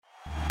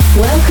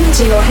Welcome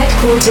to your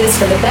headquarters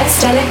for the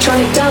best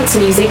electronic dance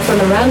music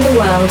from around the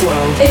world.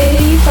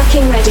 Are you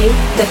fucking ready?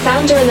 The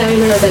founder and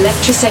owner of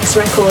Electrosex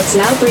Records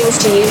now brings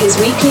to you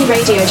his weekly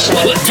radio show.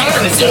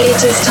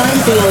 It is time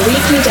for your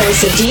weekly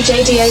dose of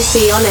DJ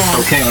DOC on air.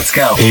 Okay, let's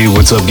go. Hey,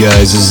 what's up,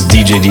 guys? This is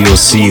DJ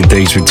DOC, and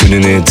thanks for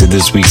tuning in to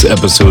this week's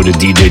episode of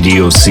DJ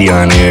DOC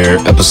on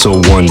air,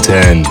 episode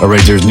 110.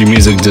 Alright, there's new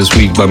music this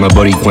week by my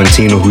buddy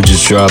Quintino, who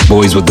just dropped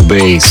Boys with the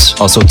Bass.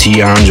 Also,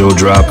 T-Anjo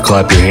dropped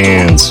Clap Your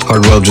Hands.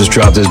 Hardwell just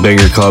dropped his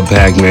banger called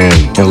Pac-Man.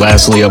 And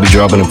lastly, I'll be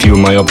dropping a few of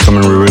my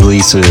upcoming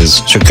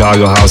releases.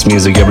 Chicago house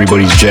music,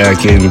 Everybody's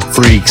Jackin',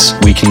 Freaks,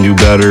 We Can Do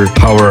Better,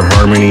 Power of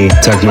Harmony,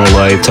 Techno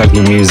Life,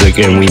 Techno Music,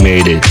 and We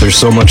Made It. There's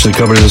so much to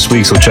cover this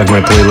week, so check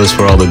my playlist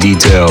for all the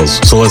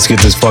details. So let's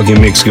get this fucking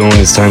mix going.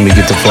 It's time to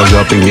get the fuck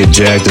up and get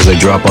jacked as I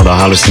drop all the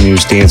hottest new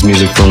dance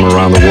music from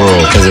around the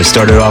world. As I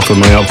started off with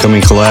my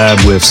upcoming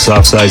collab with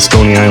Southside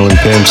Stony Island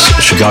Pimps,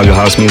 Chicago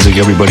house music,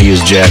 Everybody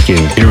is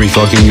Jackin'. Here we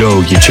fucking go.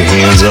 Get your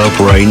hands up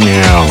right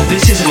now.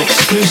 This is an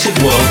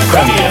exclusive world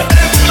premiere.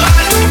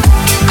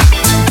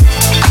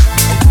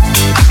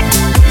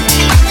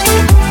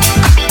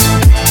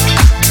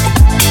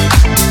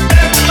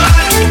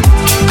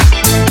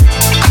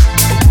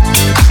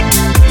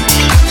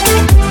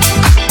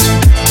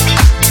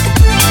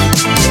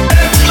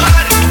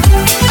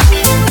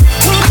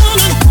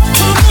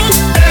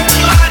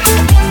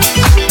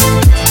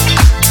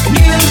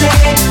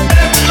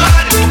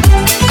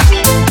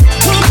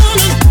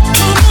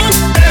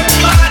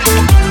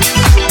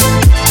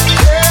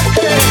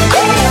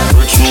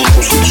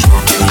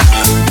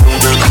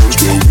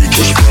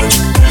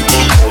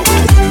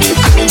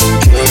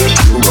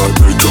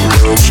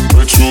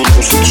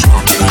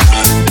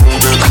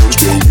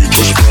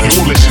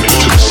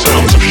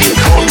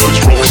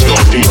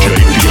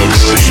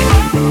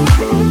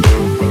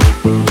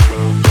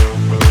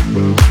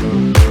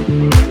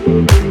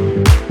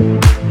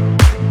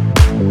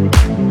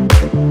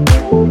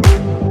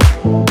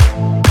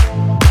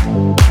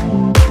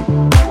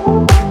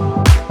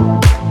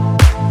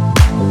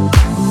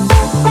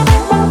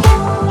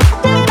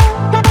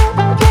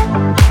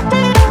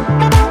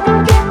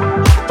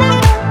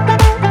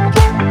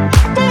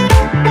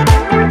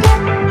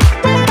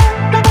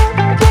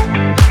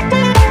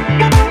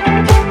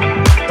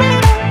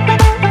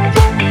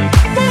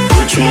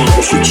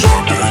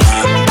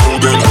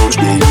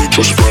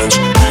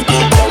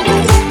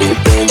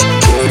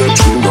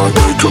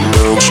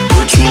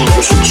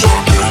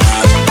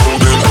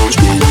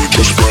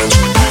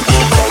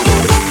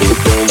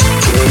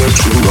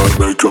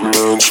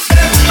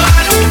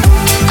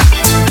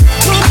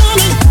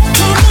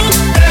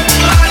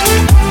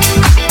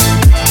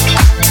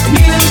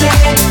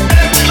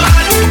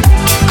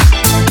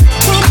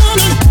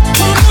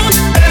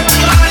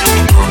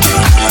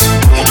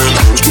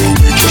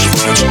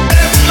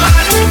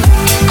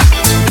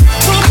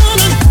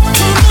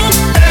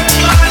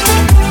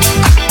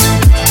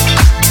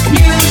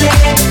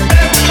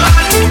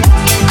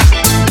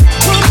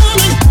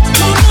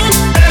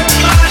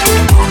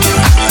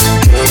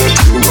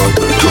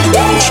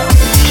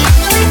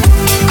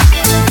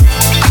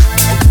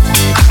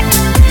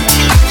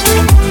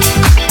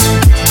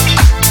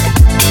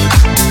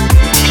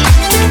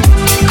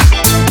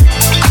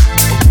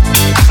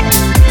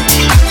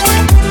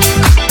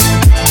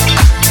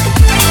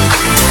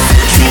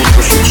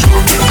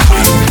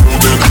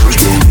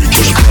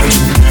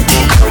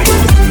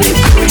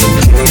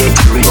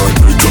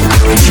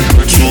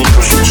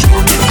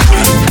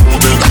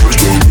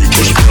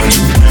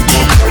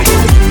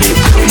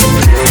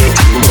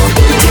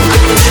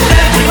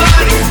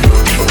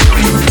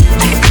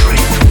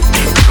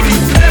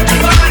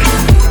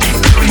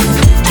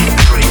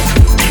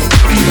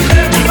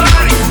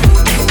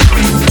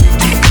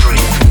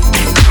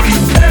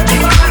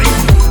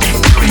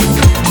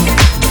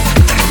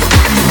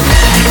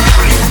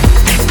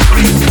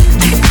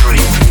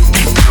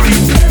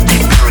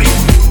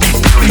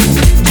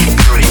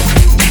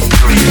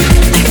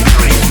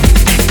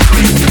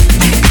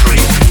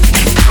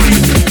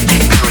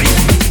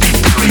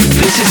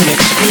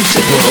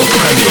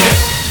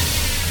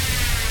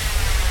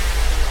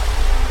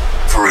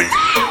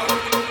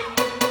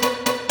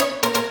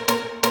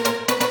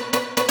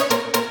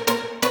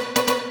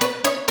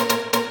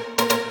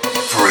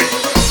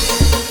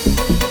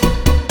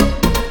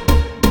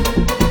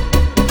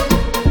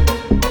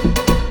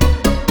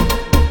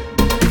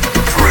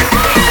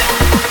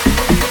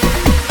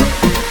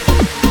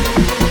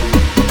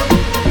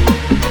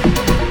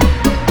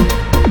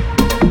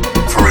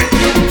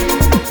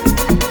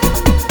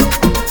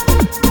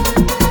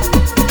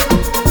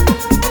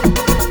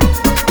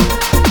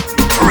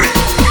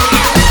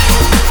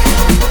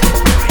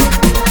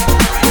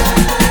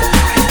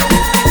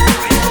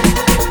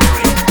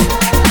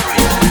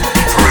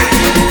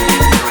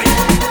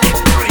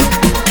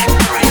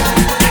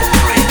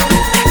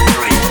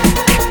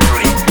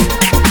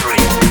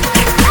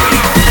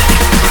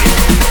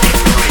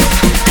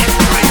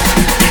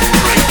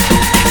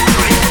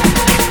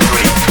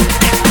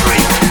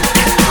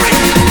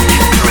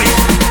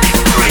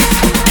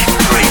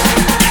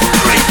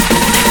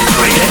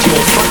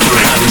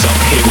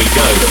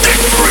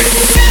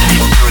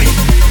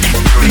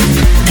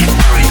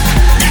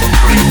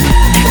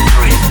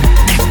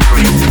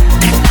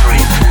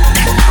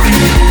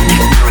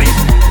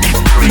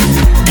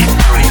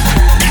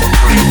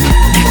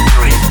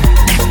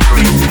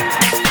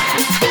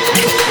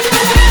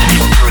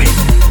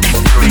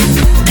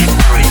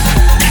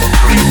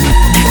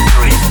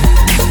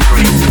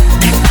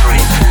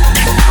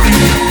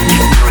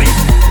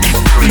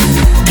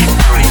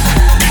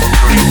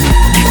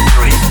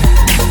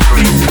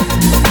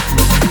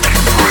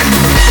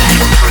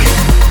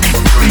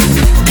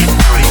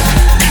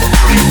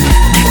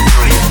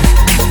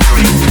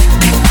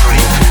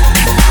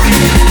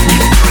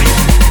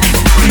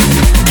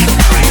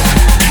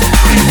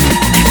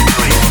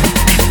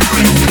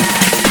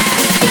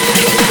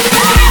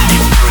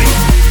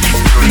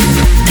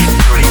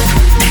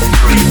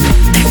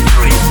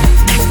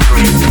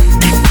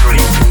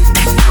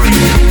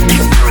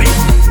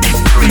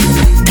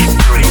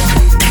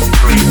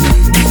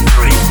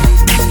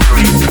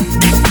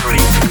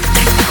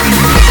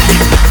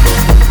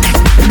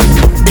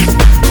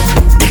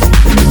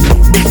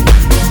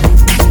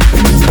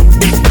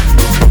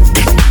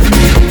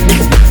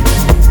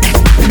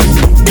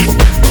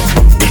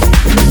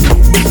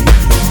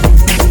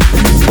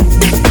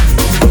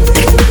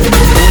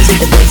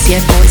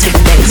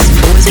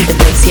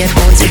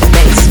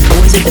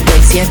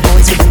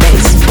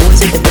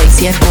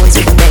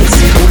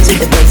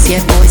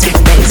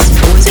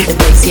 Boys with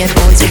the bass, yeah,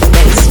 boys with the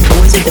bass.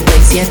 Boys with the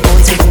bass, yeah,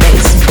 boys with the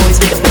bass. Boys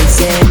with the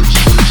bass, yeah.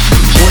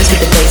 Boys with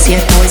the bass,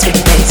 yeah, boys with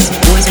the bass.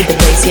 Boys with the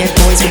bass, yeah,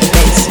 boys with the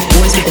bass.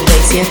 Boys with the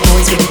bass, yeah,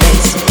 boys with the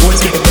bass. Boys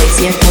with the bass,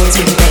 yeah, boys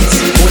with the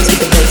bass. Boys with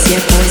the bass,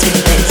 yeah, boys with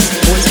the bass.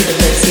 Boys with the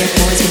bass, yeah,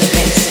 boys with the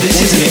bass.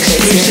 This is an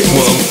exclusive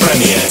world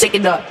premiere. Take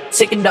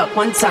it up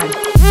one time.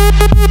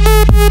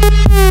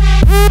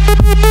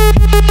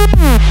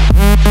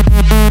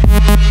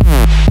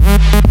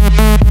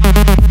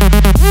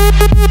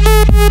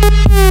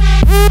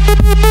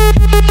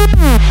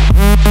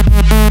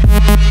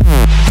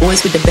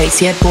 Boys with the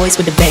bass, yeah, boys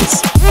with the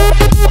bass.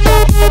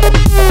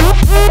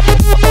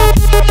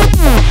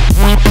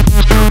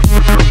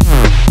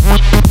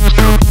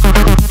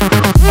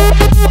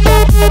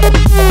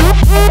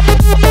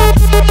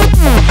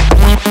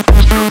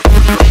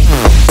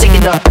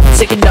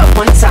 Take it up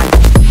one time.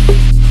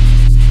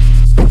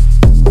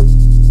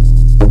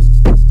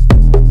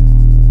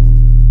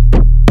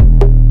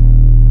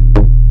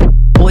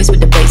 Boys with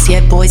the bass,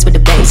 yeah, boys with the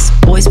bass.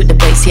 Boys with the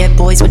bass, yeah,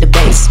 boys with the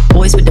bass.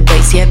 Boys with the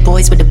bass, yeah,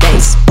 boys with the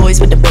bass. Boys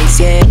with the bass,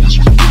 yeah.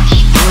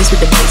 Boys with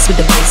the bass, with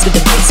the bass, with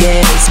the bass,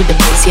 yeah. Bass with the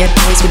bass, yeah,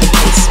 boys with the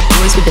bass.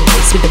 Boys with the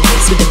bass, with the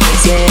bass, with the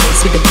bass, yeah.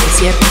 Bass with the bass,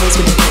 yeah, boys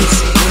with the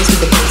bass. Boys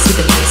with the bass, with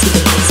the bass, with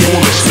the bass, yeah.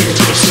 You're listening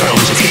to the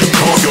sounds of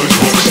Chicago's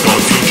rockstar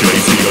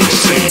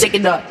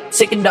DJ DOC.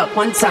 Take it up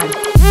one time.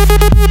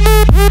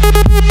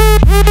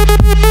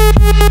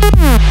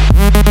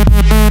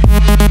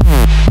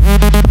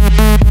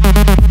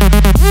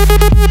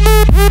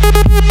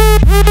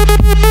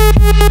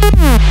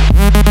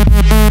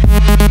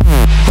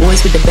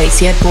 Boys with the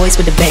bass, yeah, boys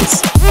with the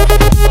bass.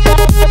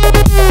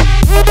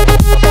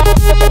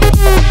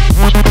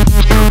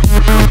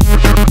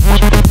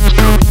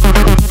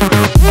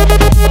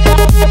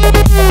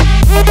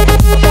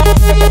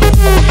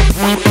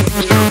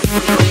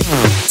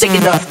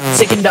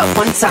 Take it up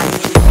one time.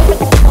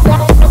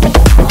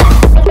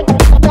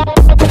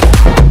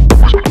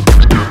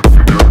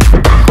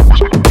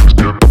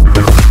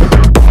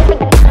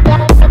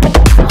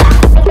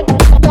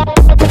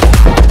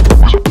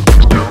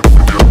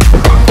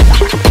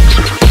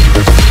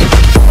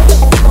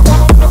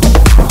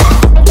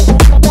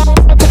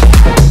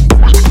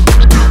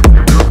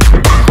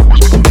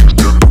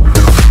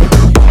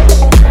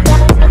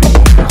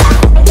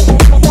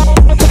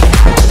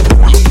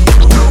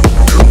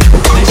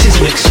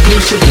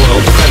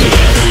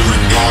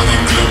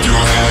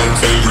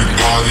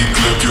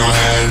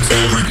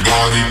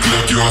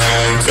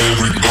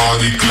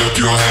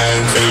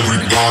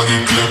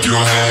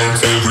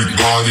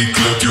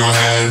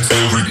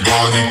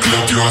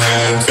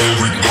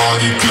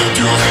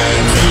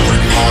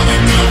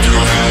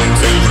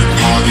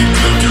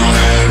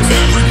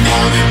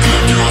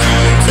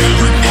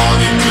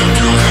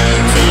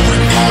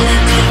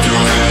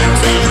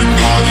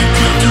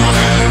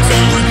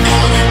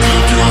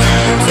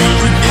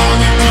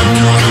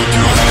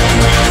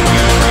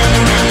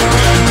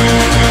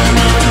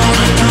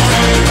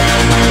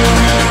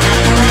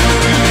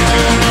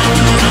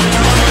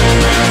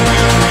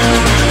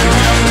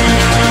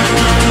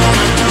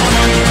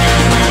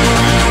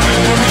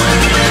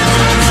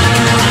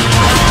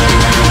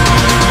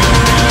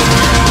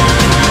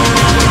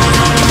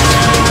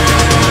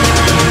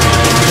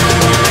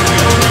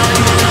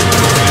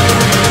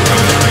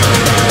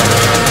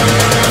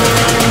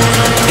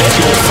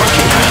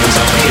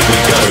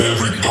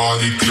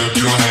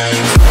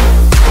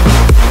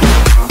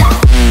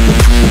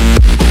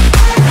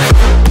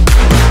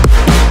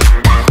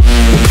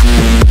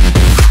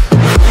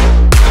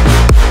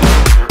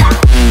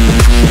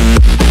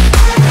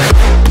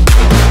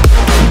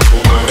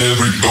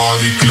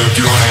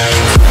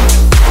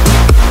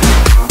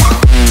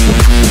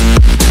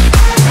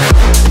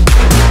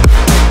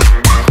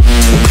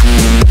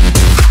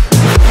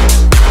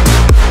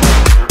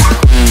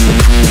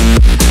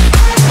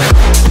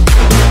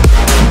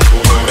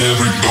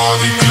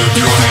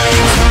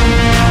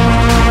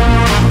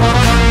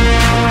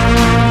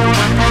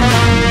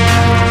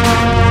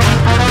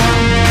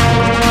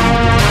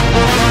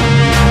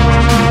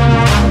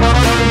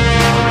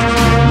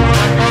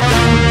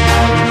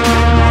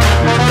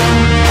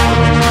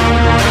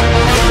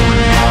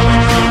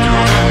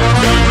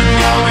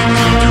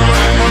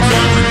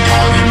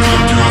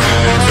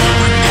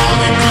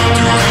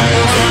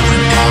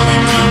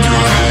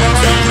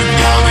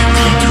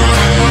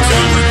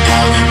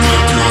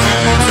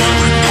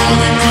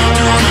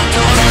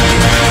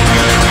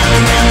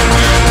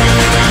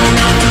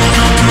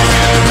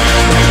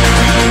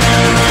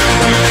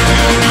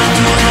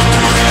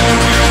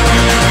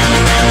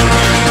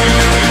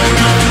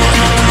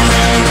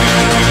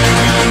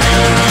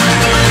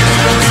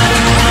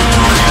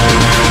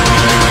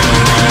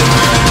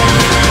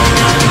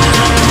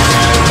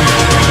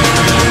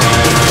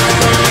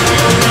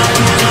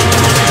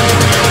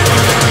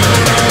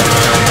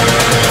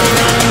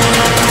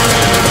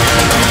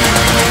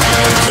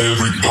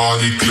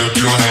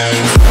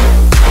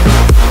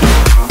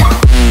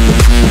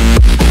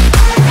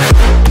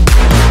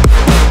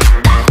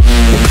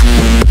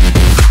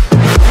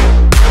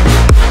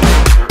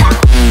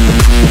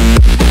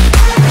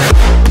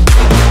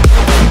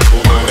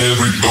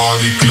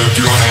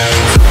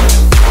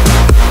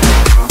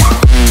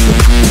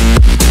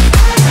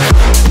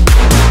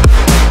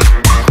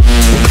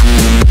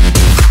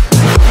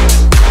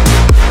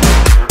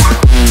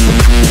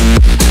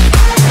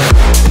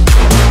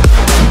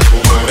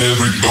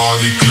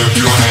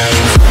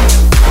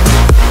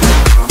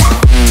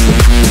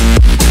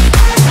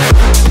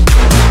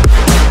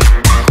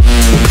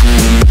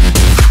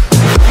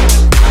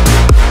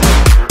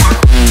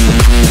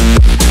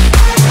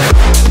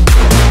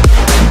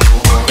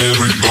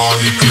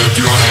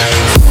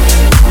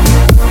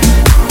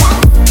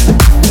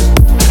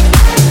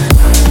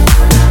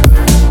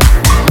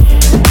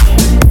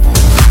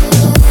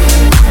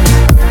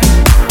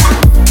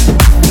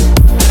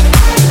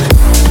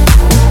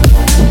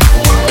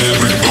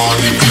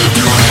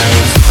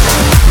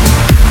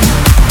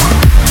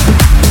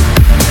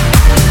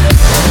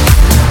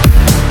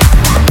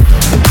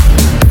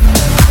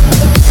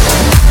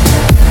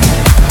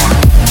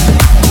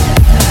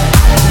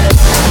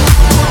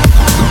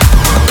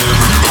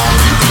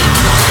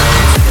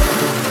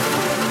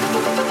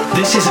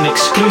 This is an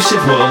exclusive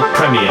world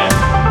premiere.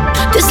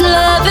 This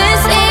love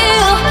is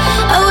ill.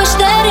 I wish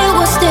that it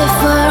was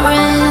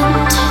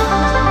different.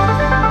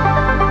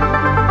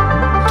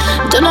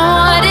 Don't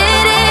know what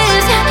it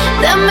is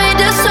that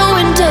made us so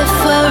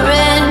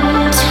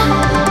indifferent.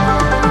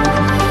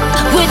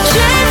 We're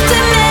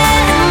drifting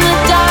in the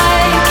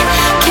dark.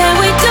 Can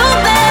we do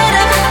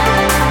better?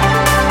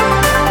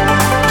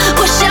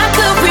 Wish I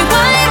could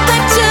rewind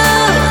back to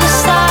the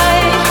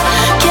start.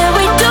 Can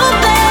we do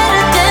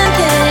better than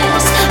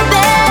this?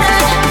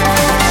 Better.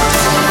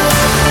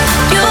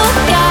 You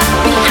got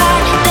me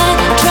high, then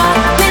drop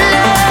me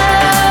low.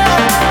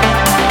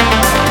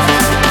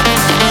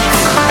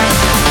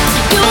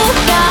 You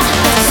got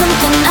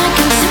something I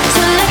can sip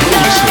to let go.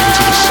 You're listening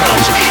to the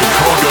sounds of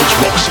Chicago's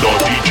rockstar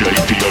DJ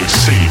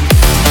DOC.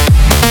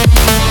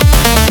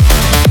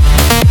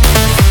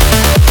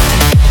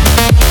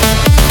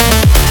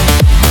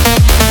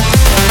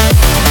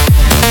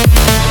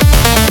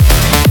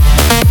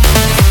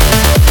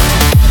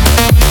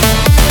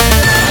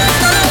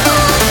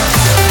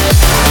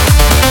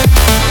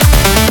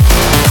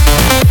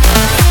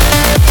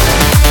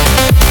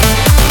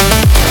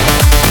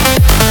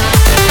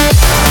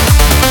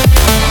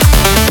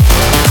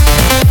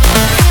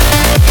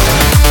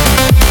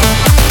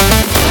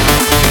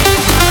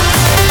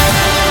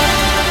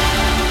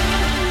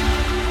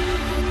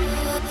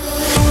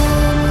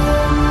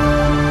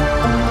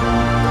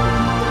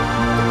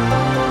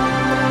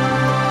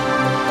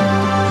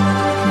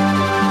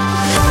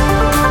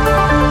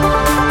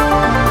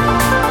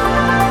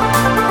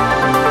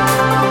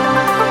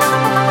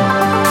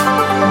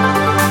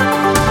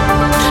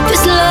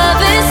 This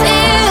love is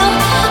ill.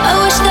 I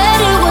wish that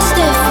it was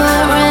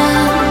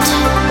different.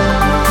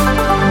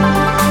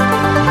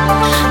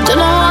 Don't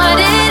know what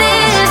it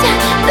is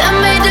that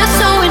made us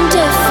so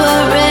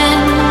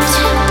indifferent.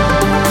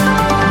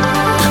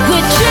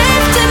 We're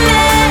drifting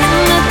in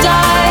the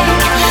dark.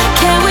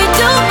 Can we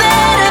do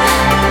better?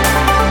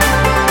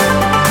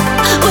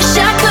 Wish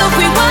I could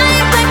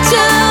rewind back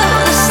to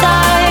the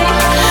start.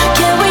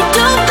 Can we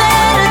do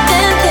better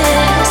than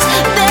this?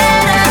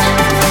 Better.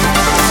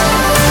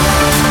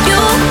 You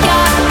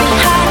got me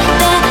high,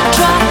 then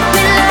drop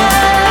me low.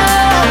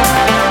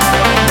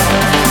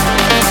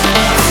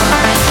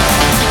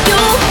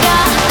 You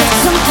got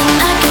something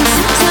I can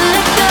sip to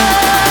let go.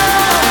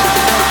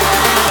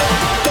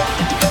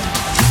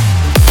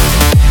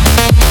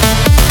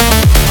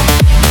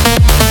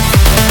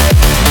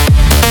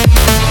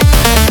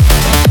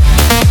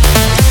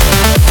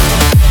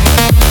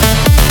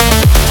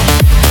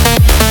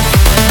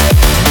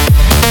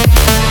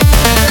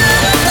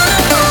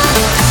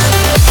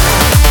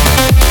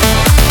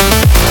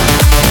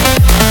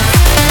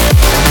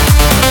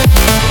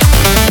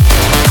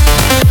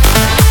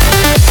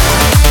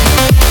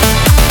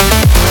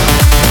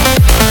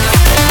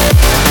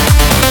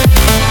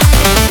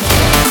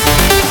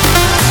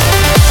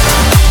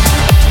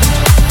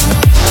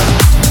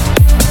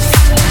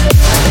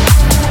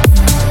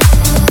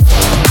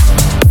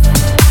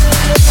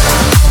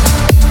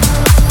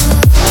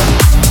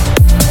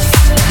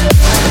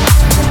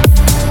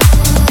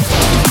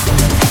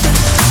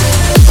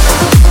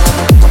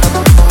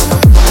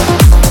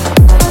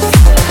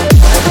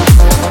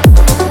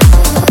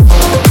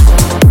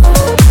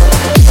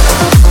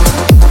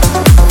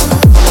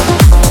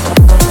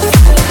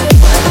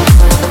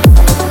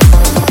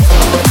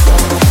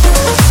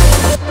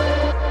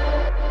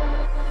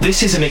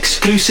 This is an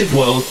exclusive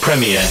world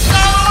premiere.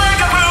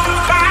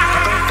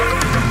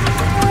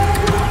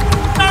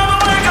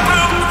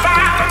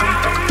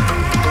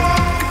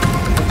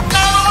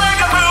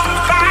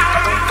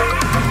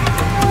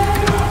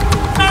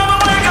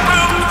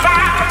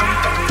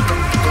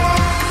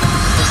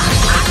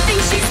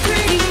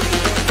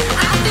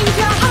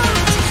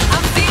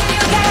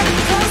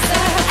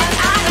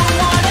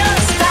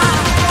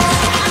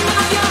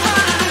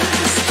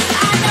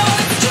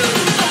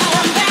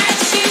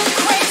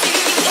 Crazy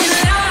in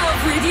love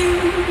with you.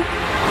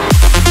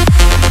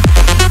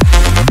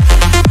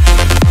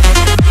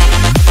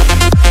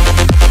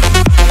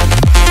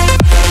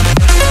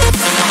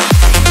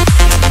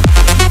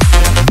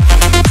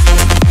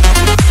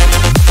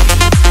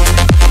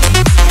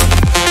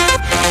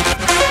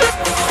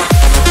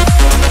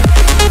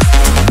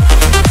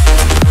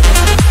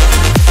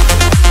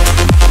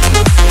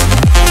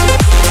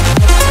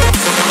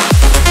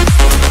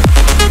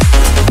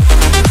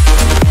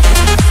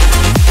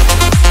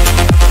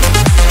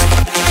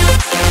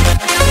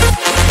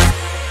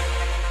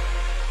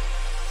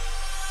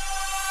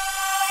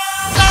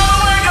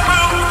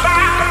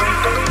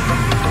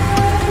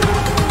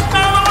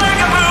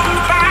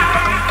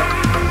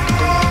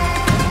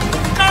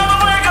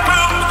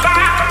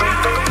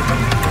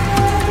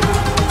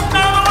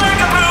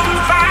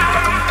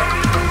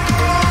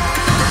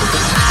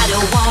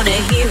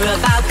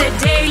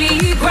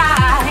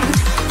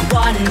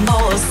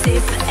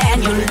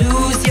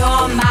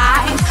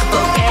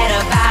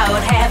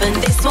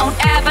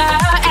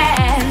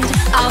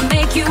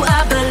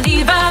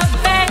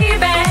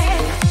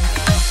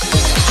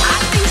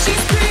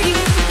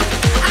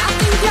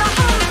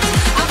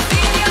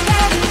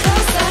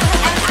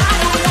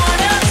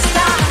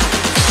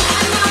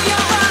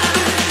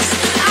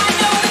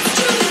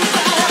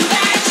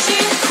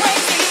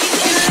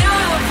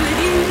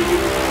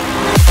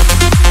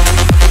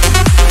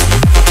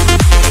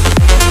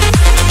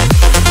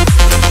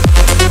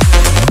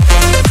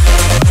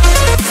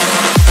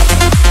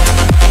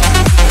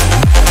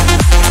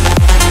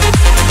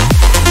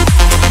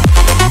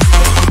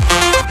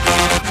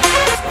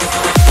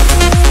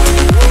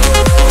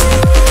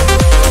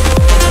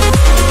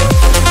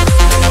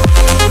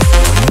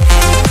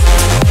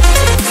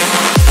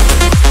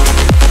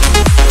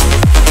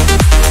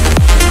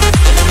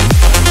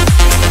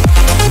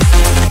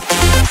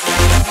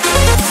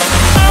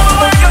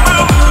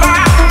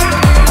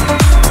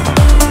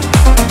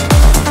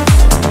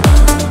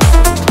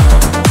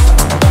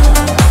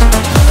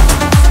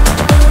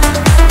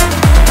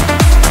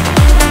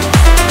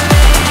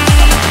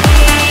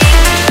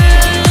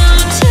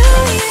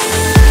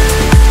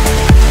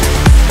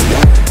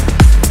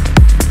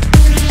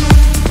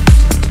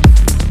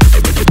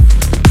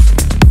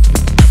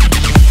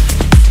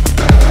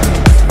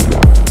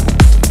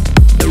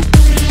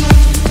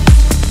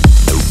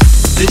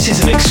 This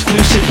is an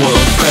exclusive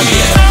world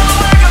premiere.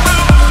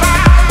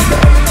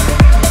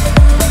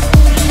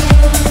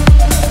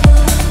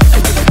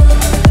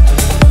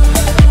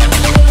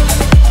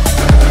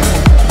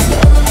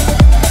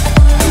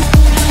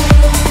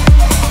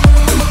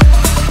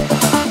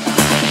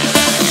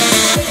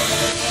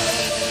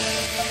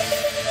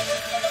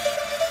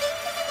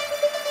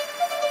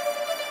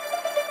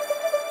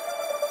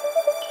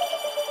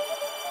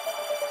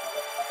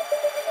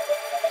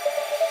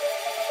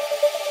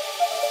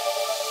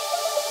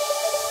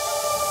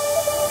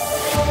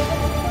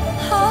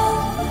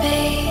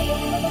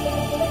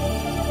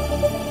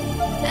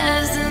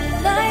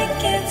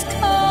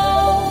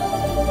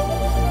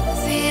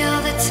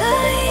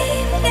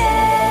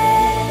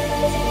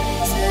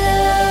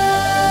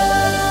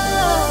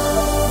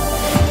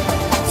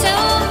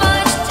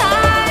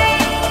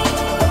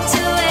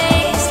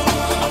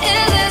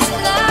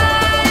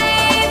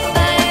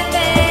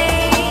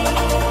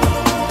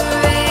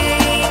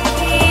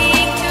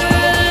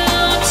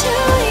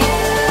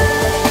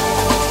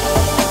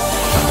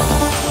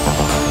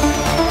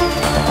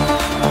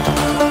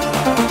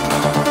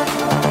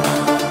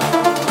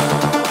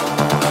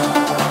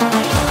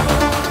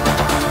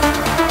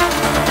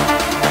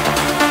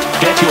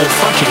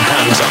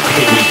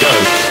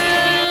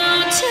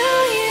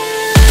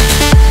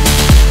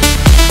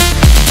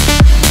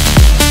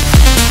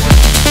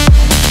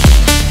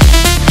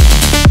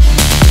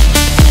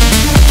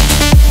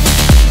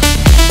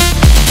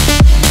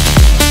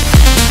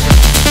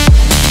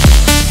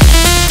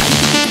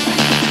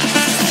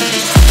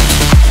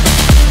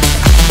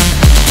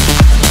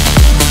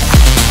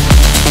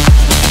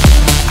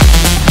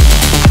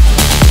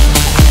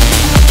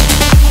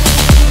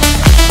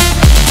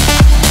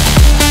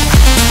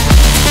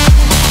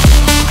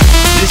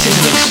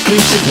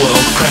 Exclusive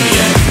world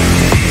premiere.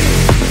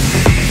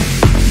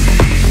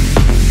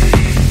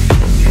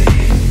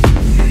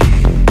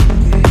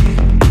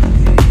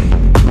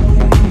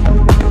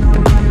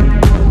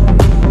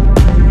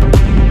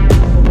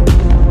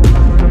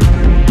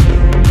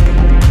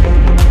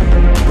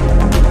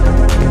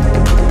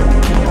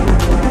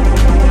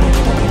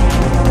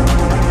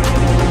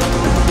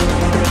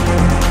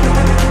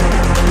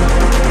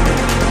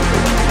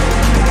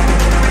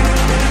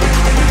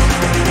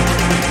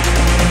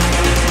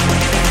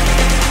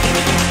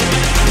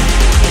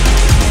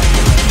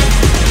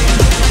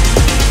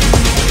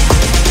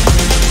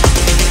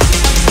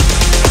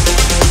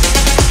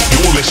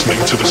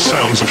 To the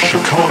sounds of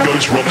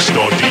Chicago's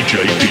rockstar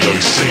DJ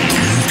DOC.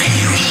 Look in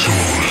your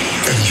soul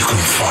and you can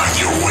find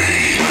your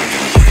way.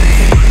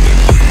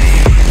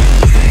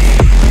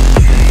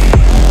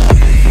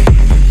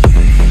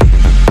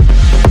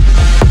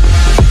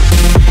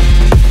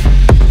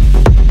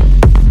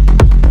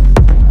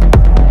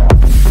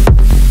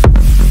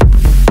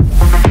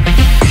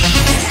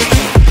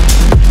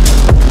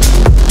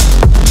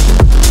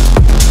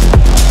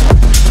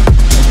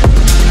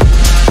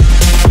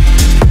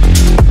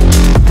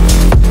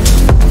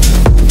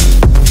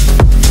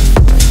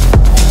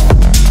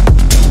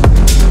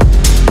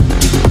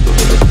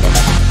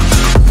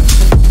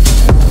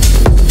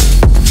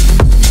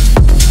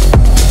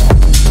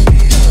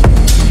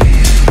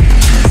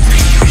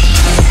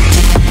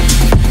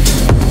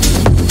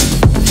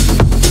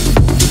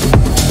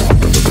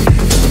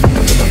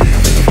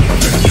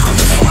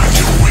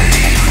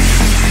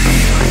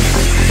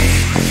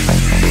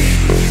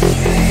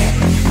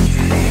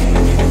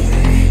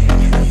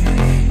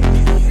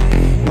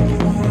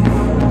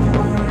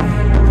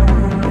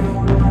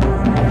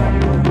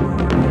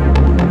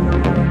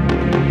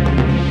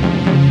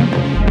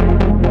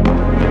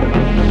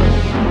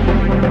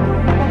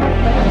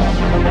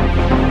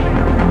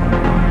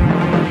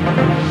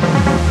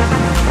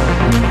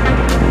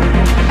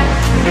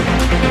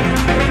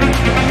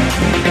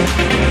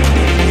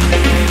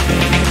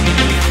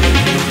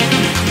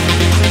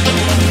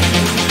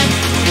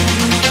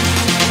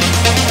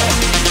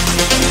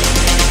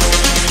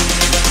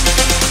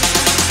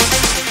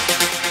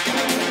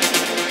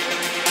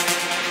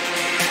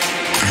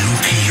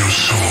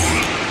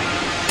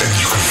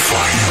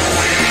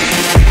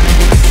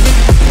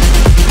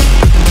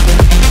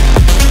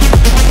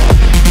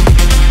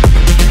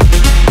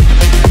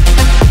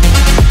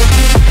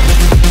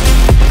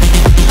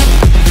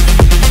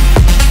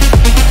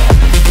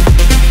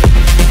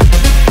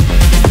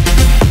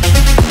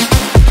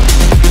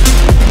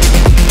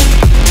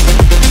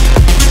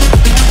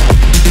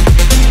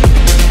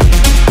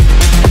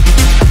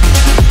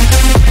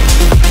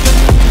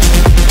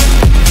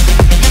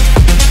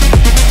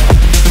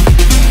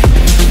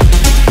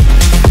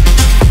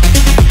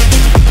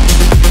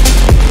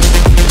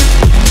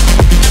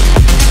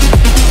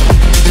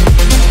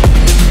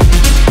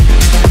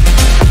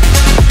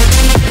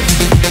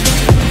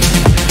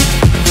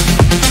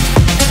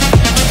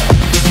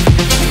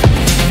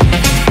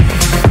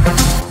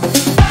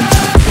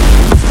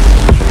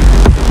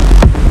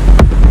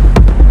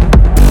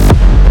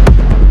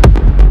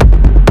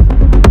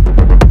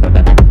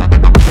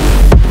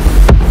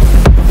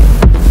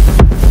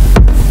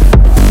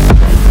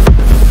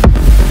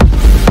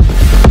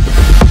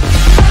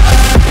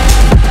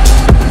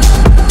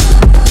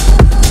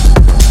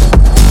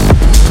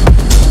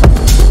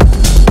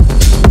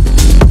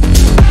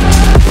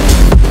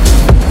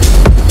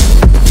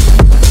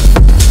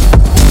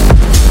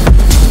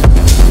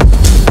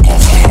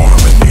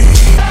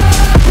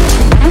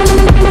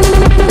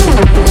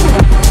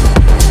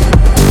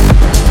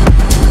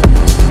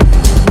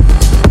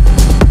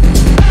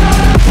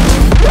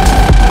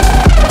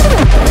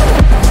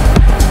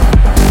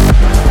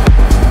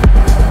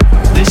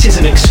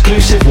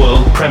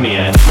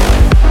 premiere.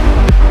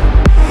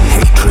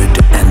 Hatred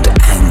and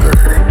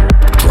anger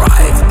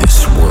drive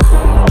this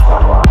world.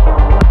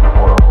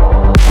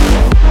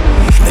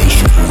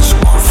 Nations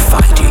are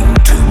fighting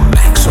to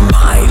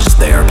maximize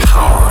their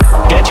power.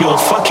 Get your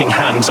fucking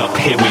hands up,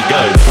 here we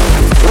go.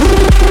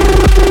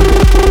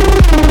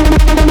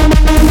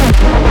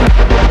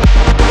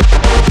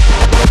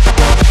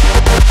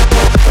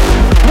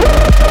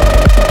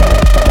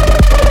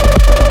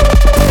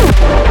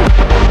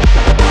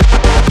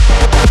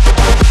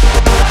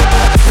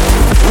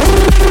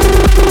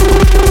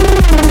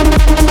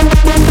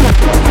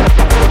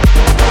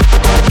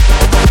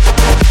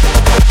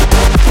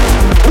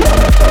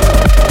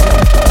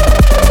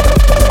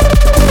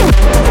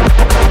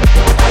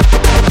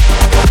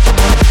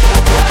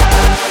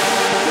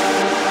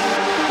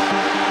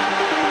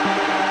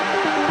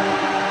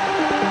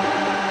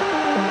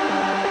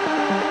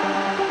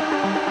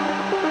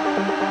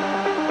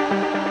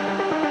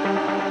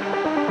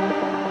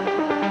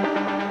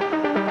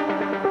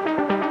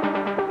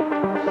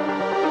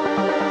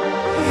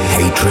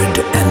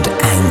 Hatred and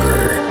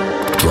anger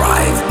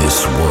drive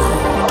this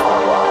world.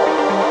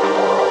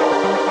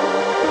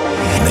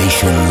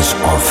 Nations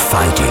are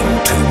fighting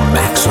to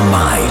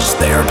maximize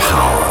their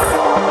power.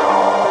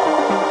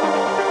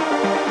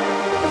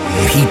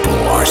 People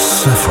are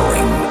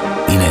suffering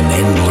in an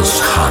endless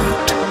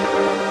hunt.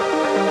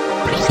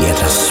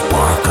 Yet a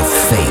spark of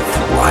faith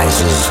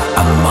rises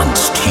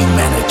amongst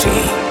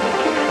humanity.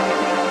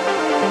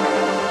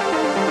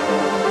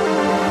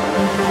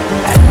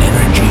 An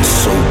energy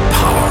so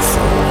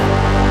powerful,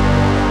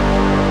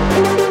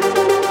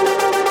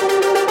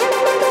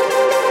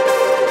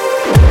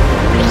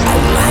 a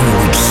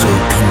language so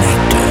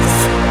connective,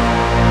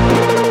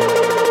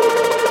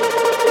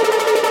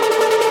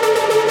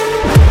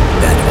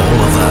 that all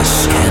of us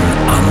can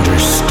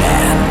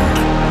understand.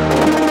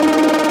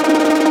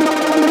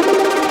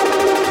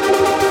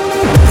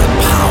 The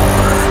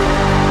power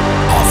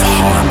of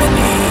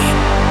harmony.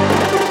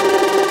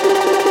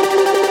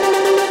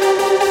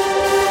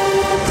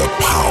 The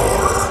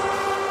power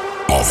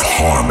of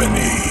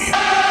harmony.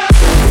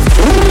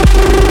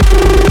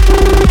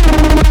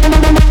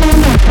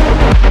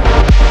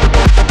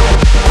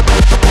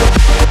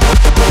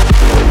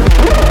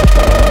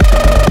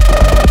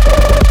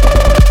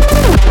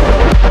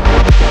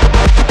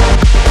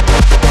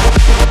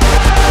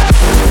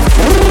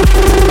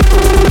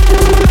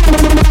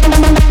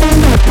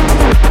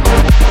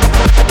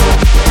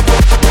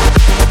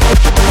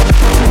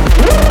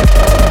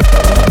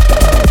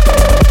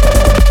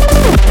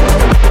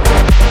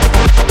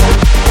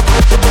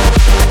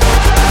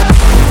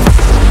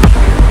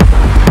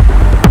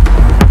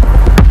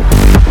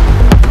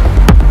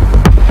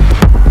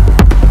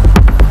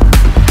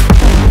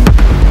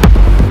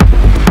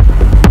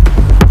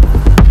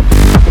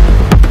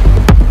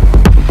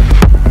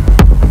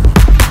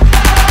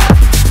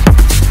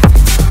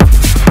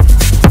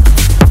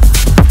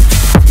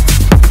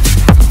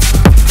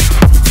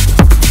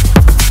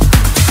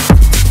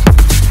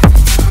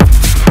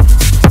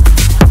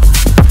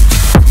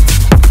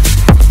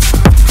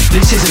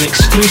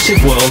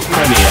 Exclusive world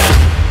premiere.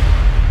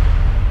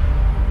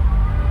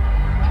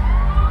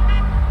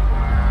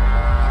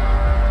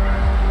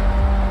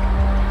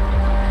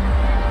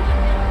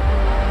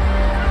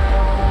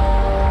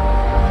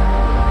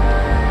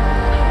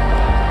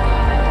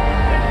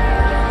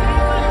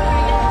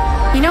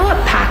 You know what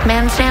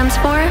Pac-Man stands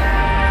for?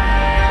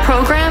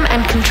 Program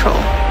and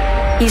control.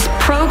 He's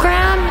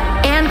program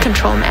and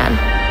control man.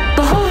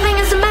 The whole thing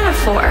is a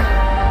metaphor.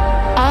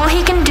 All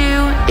he can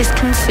do is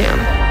consume.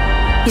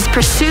 He's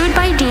pursued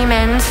by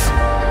demons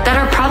that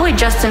are probably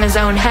just in his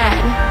own head.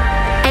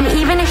 And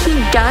even if he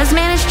does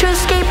manage to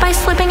escape by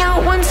slipping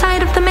out one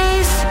side of the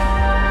maze,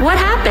 what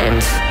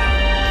happens?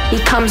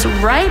 He comes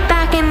right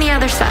back in the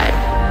other side.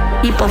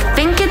 People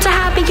think it's a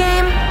happy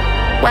game.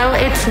 Well,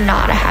 it's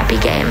not a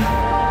happy game.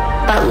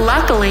 But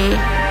luckily,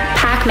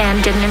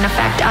 Pac-Man didn't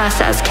affect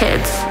us as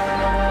kids.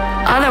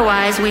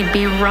 Otherwise, we'd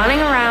be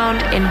running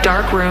around in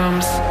dark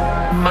rooms,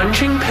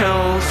 munching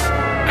pills,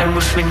 and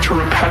listening to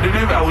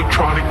repetitive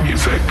electronic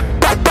music.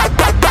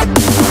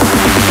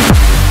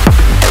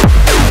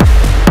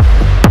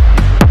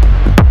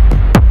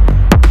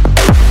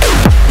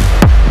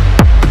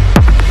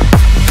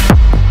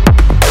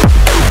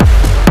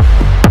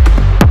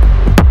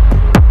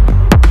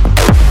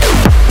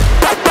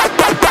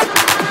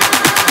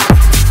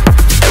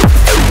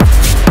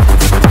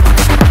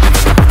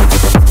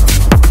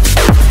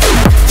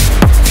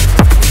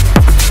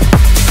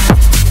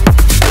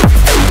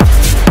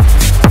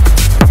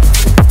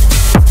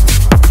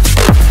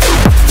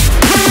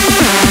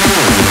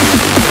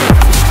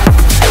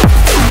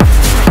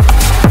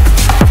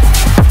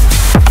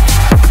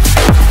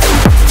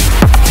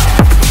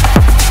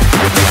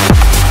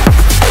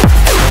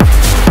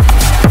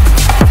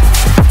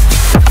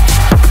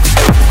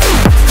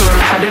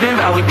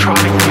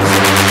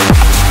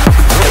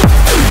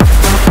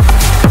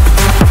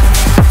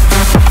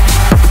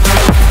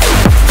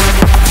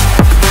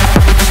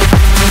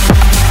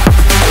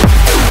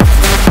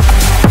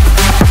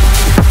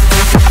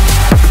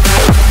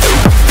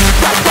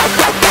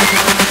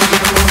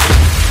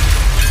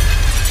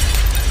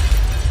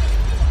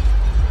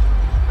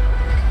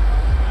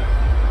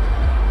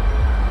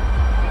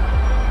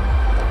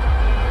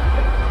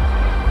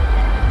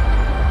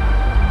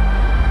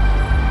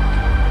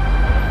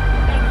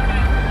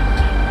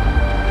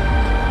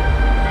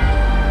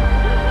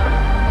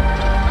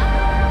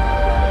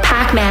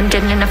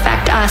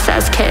 us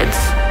as kids.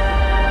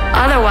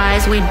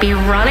 Otherwise, we'd be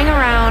running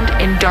around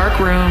in dark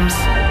rooms,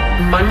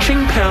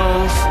 munching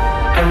pills,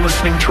 and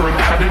listening to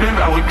repetitive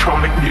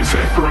electronic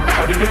music,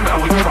 repetitive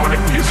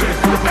electronic music,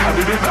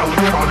 repetitive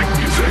electronic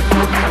music,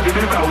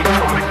 repetitive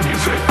electronic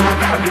music,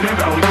 repetitive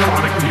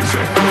electronic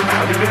music,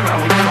 repetitive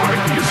electronic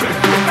music,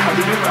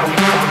 repetitive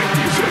electronic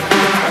music,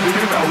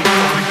 repetitive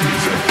electronic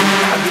music,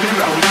 repetitive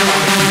electronic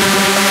music.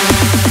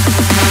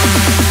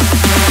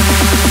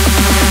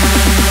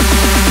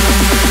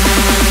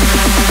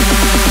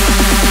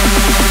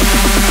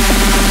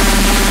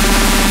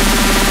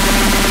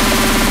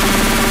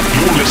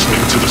 You're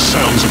listening to the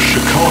sounds of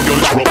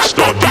Chicago's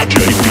rockstar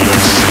DJ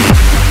DOC.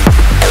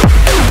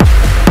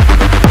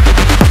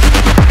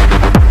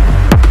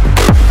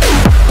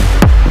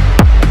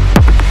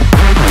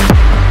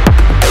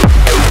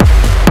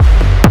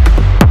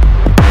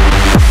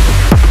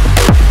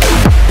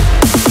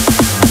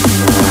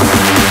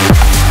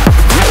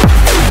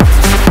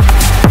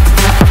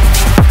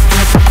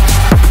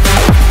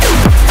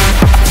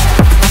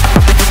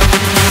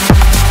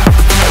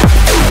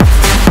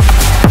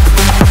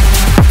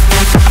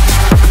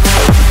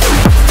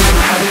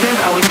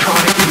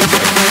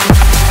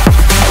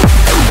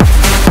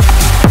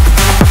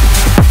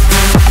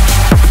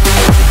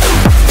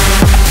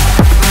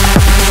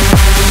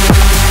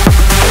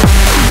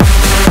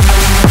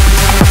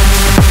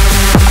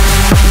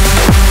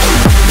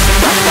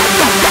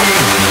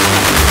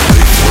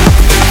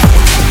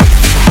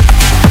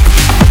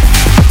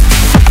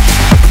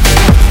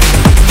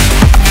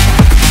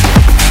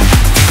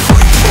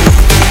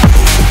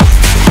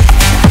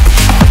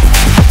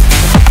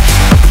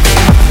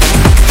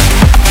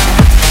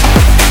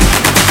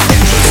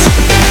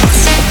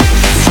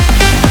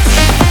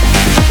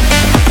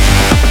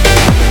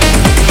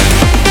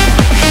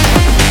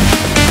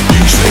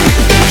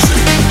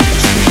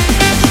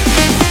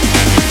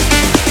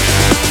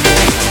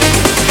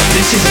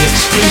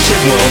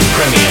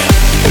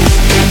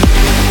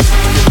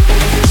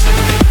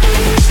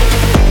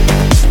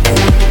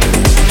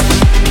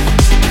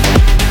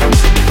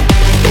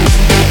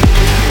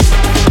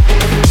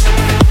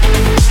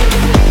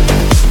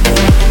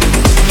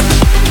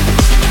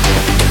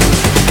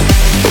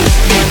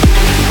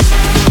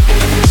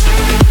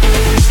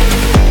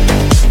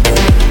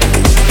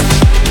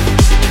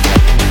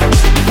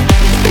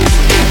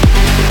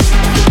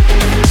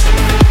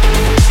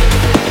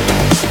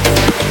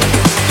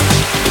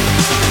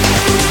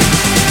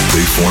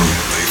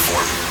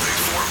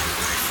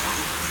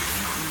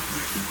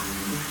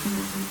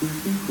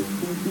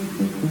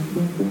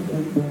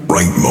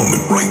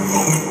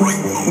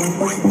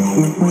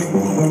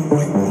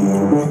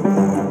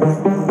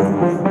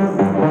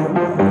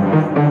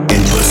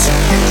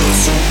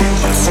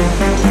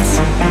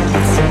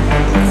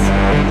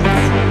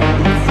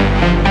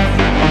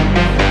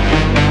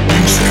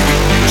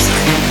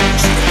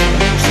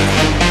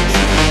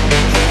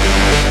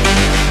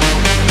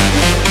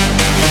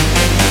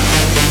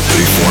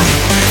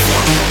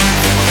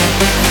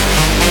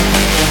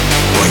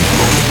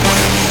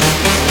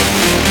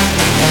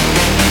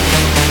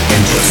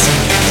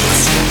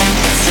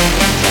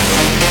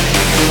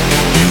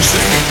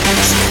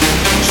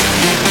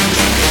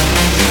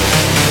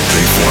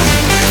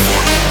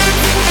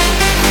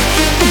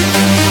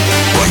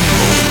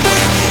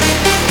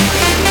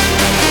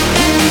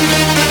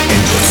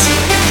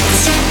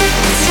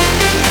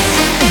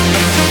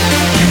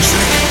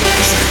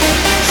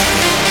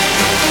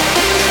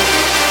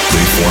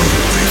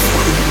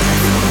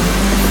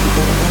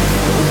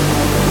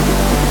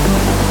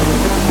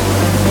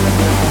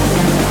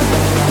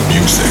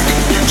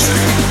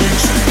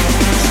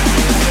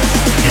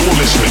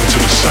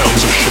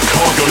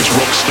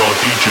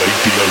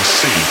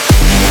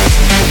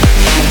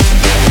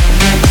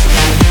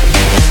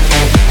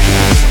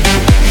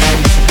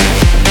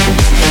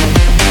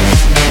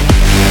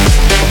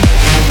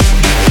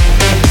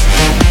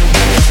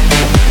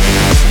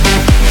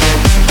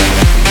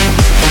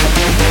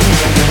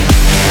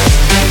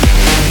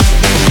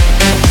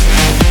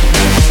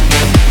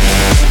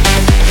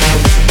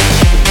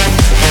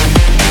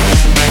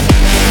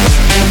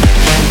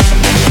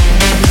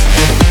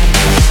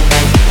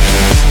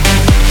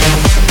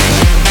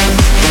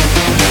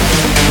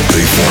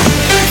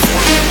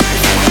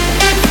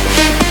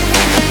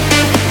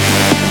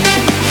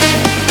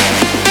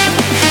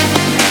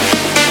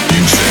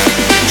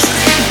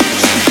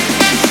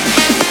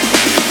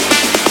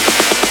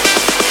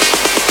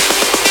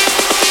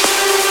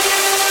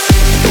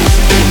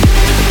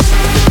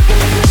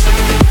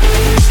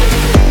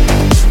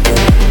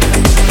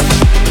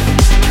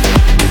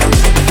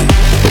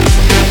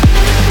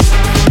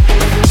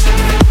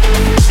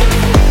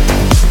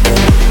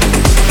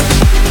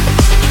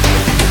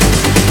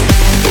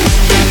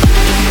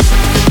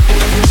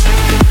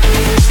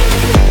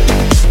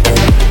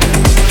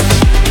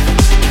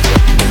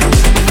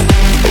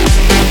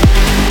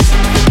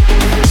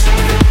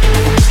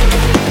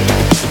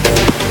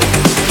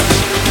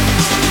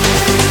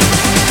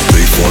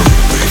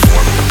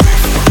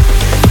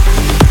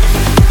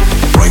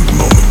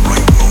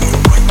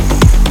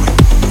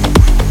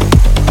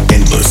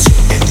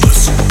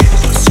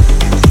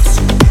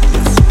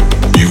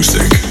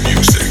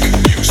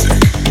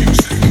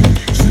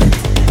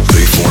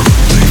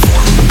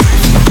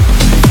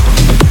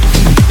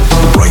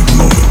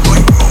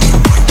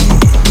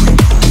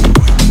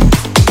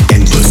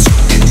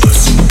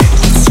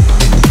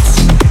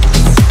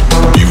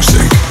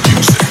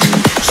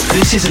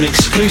 This is an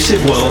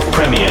exclusive world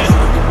premiere.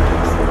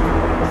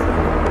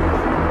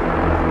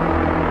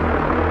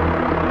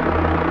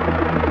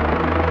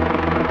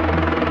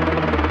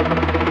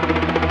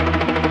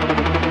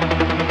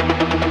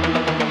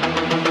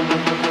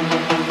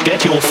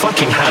 Get your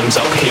fucking hands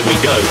up, here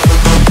we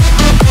go.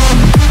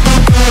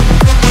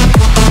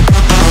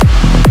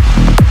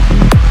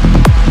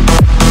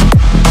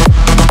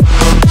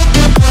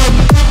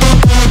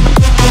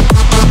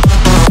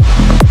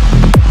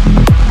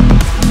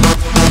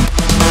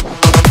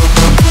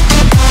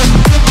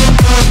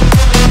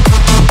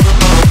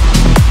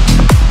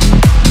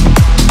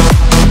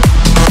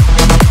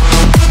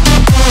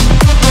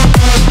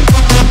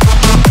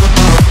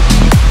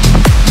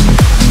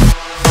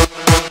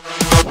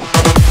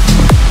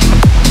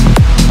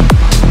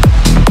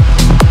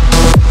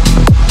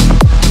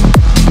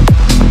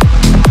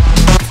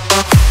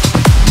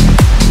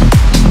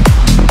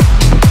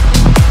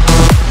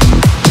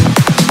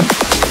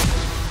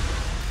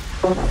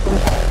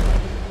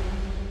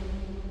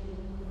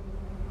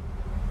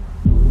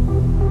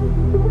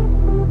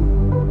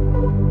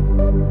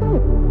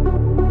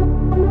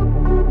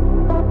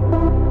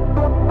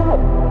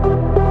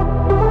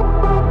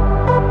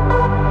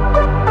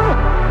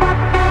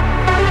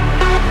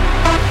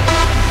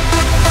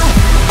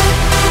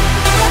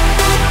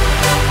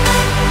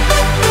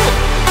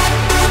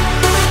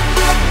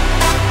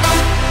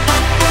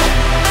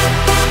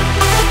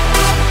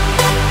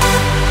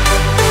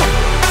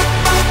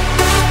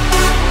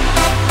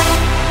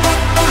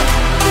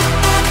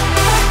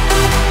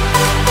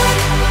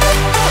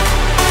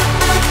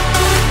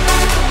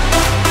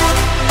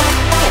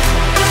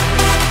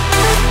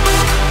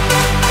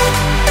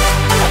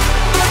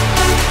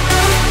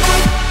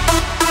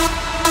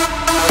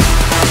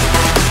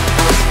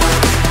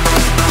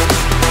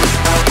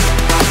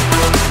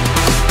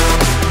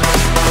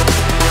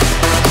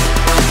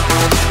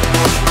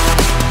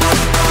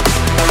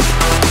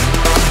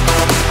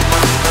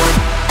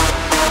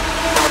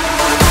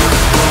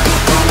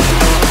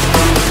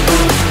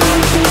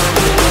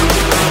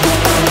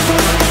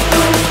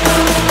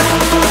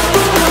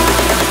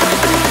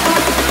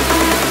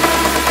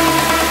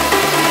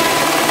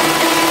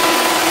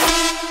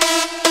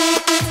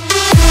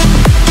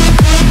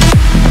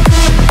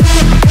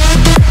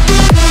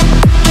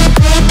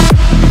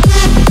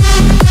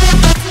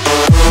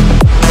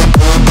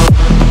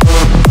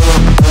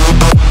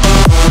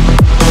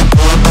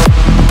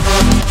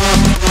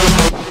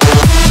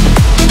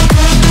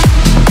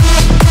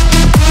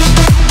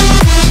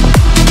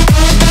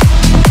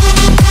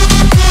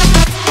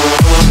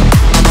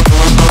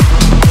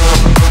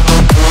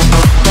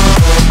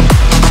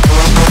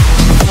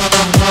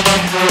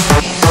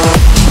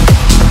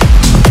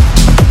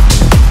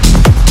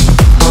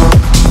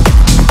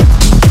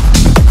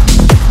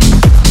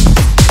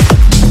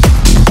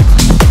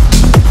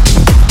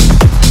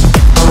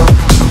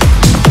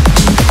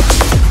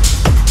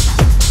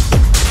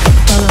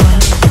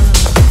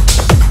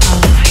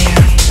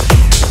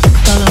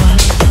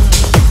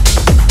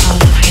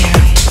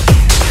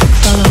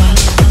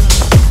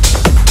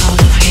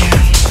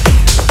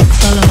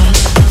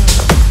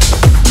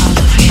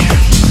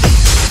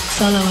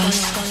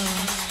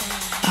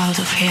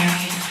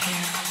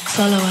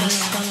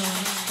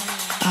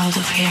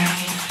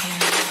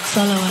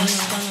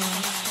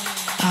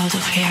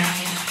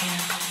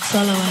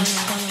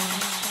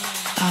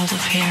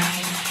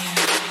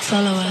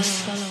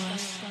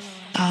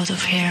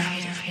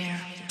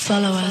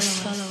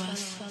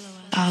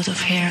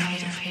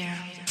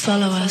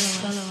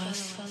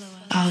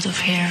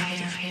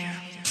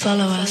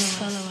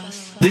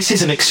 This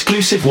is an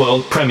exclusive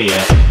world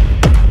premiere.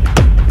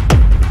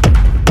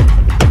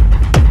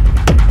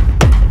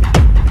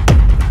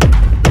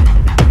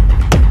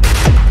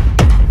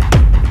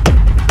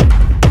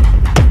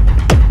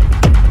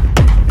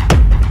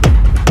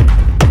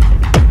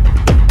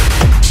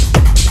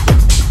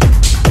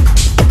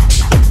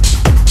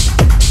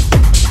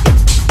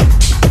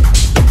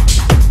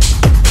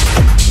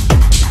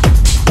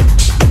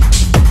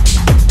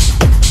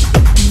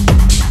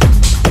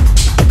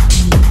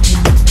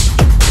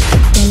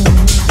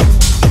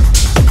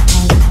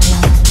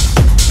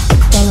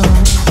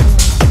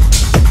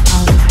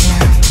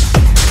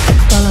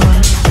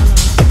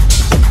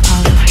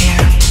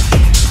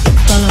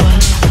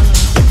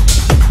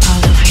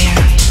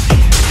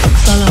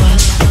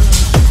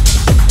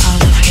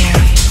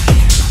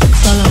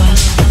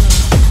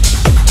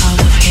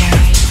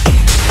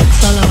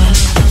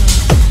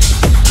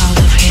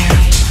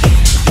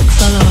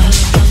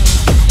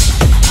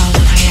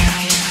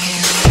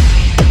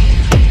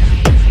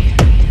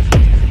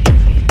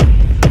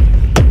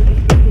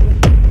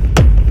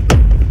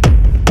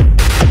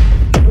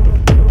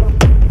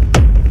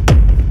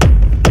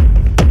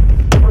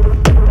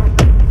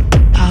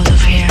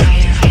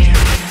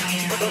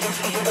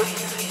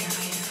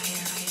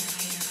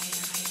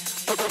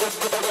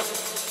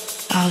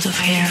 Out of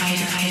here.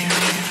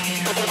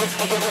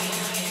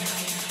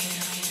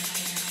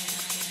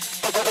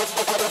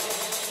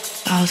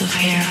 Out of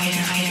here.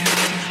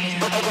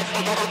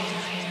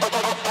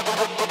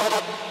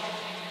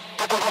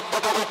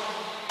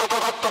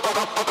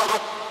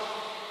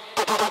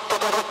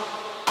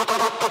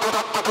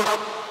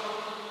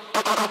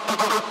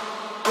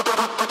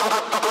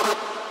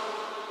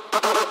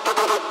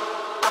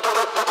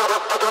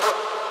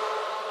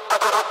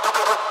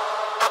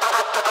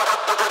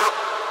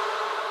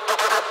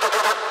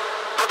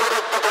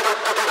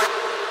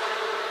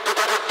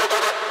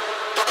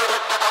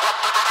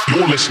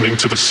 You're listening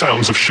to the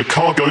sounds of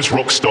Chicago's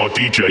rockstar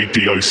DJ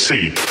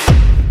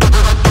DOC.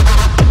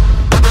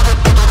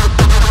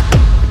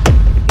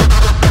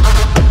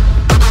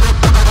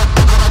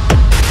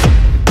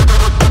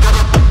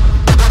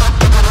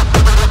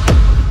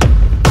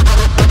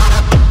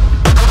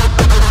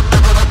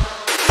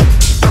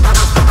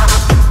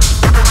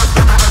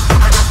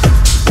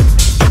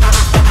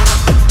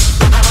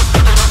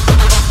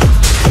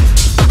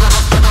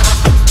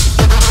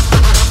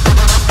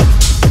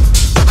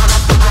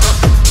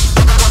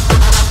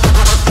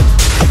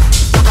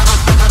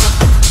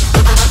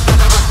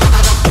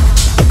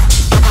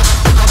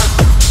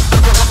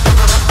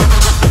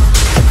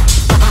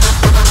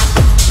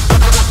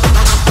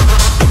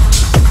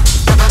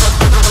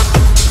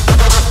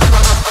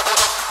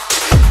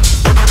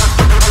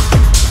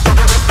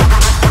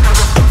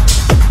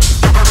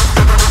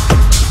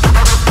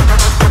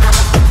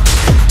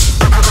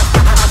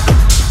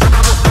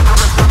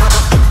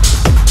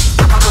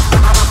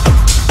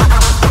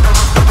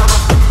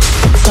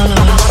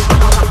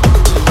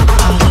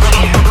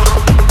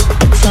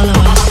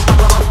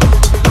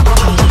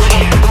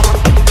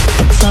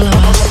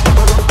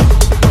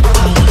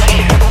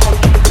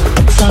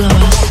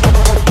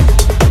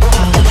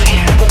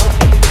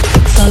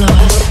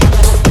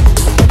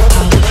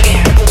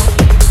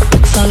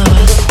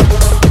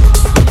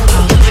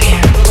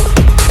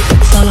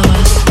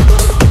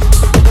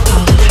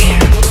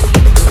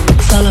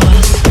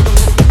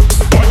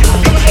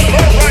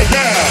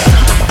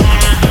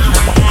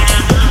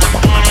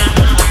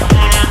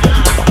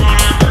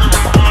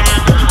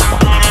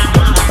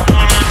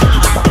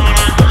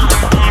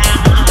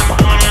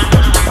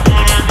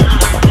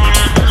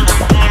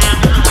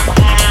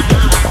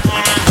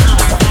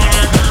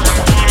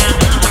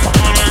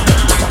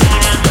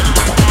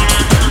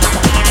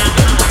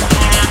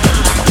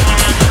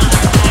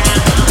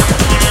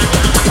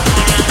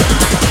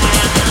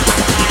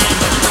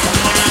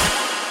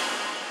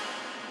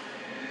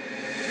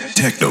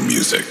 Techno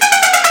music.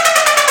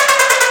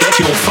 Get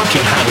your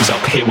fucking hands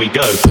up, here we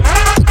go.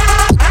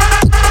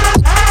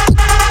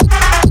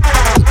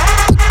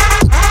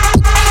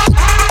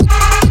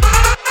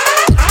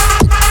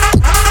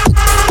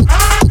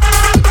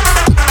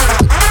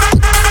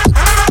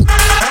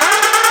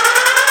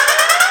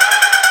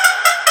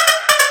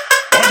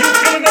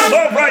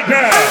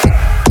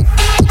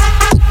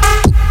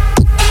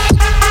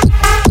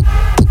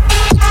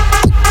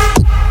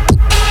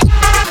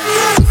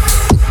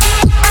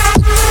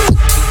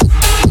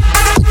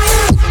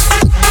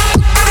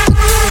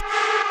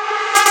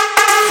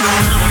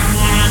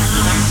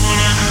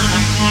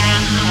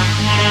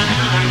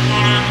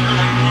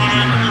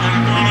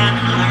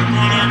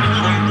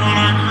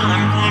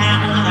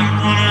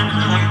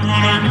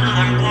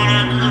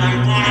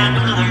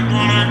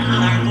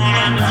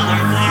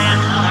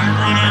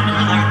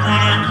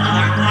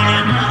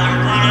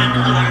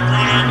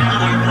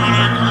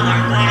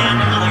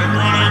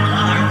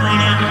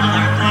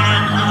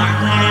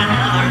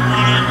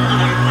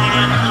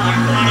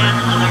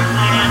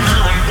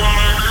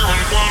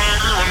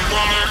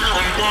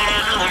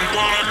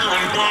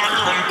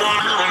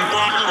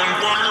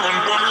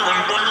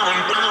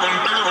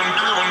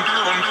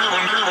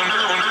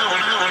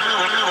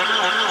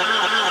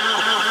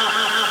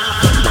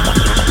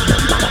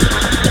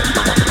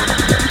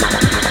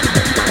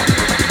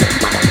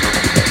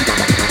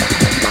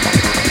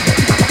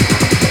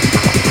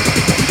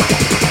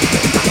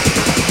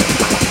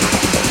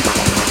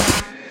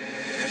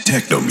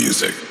 Techno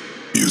music.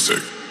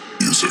 Music.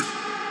 Music.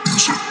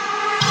 Music.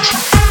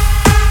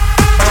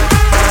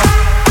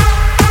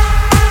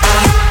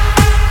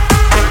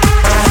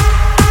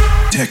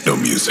 Techno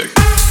music.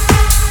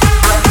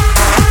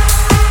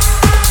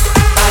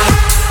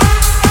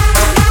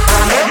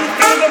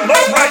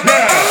 Broken, I'm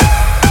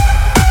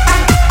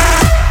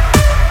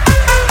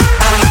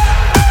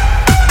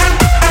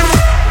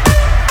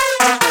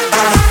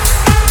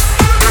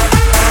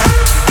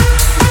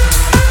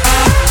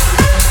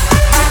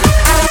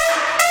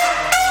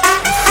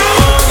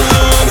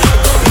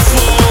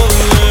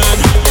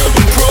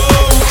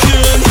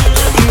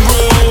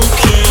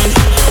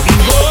hoping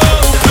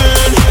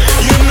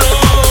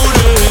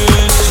you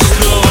notice.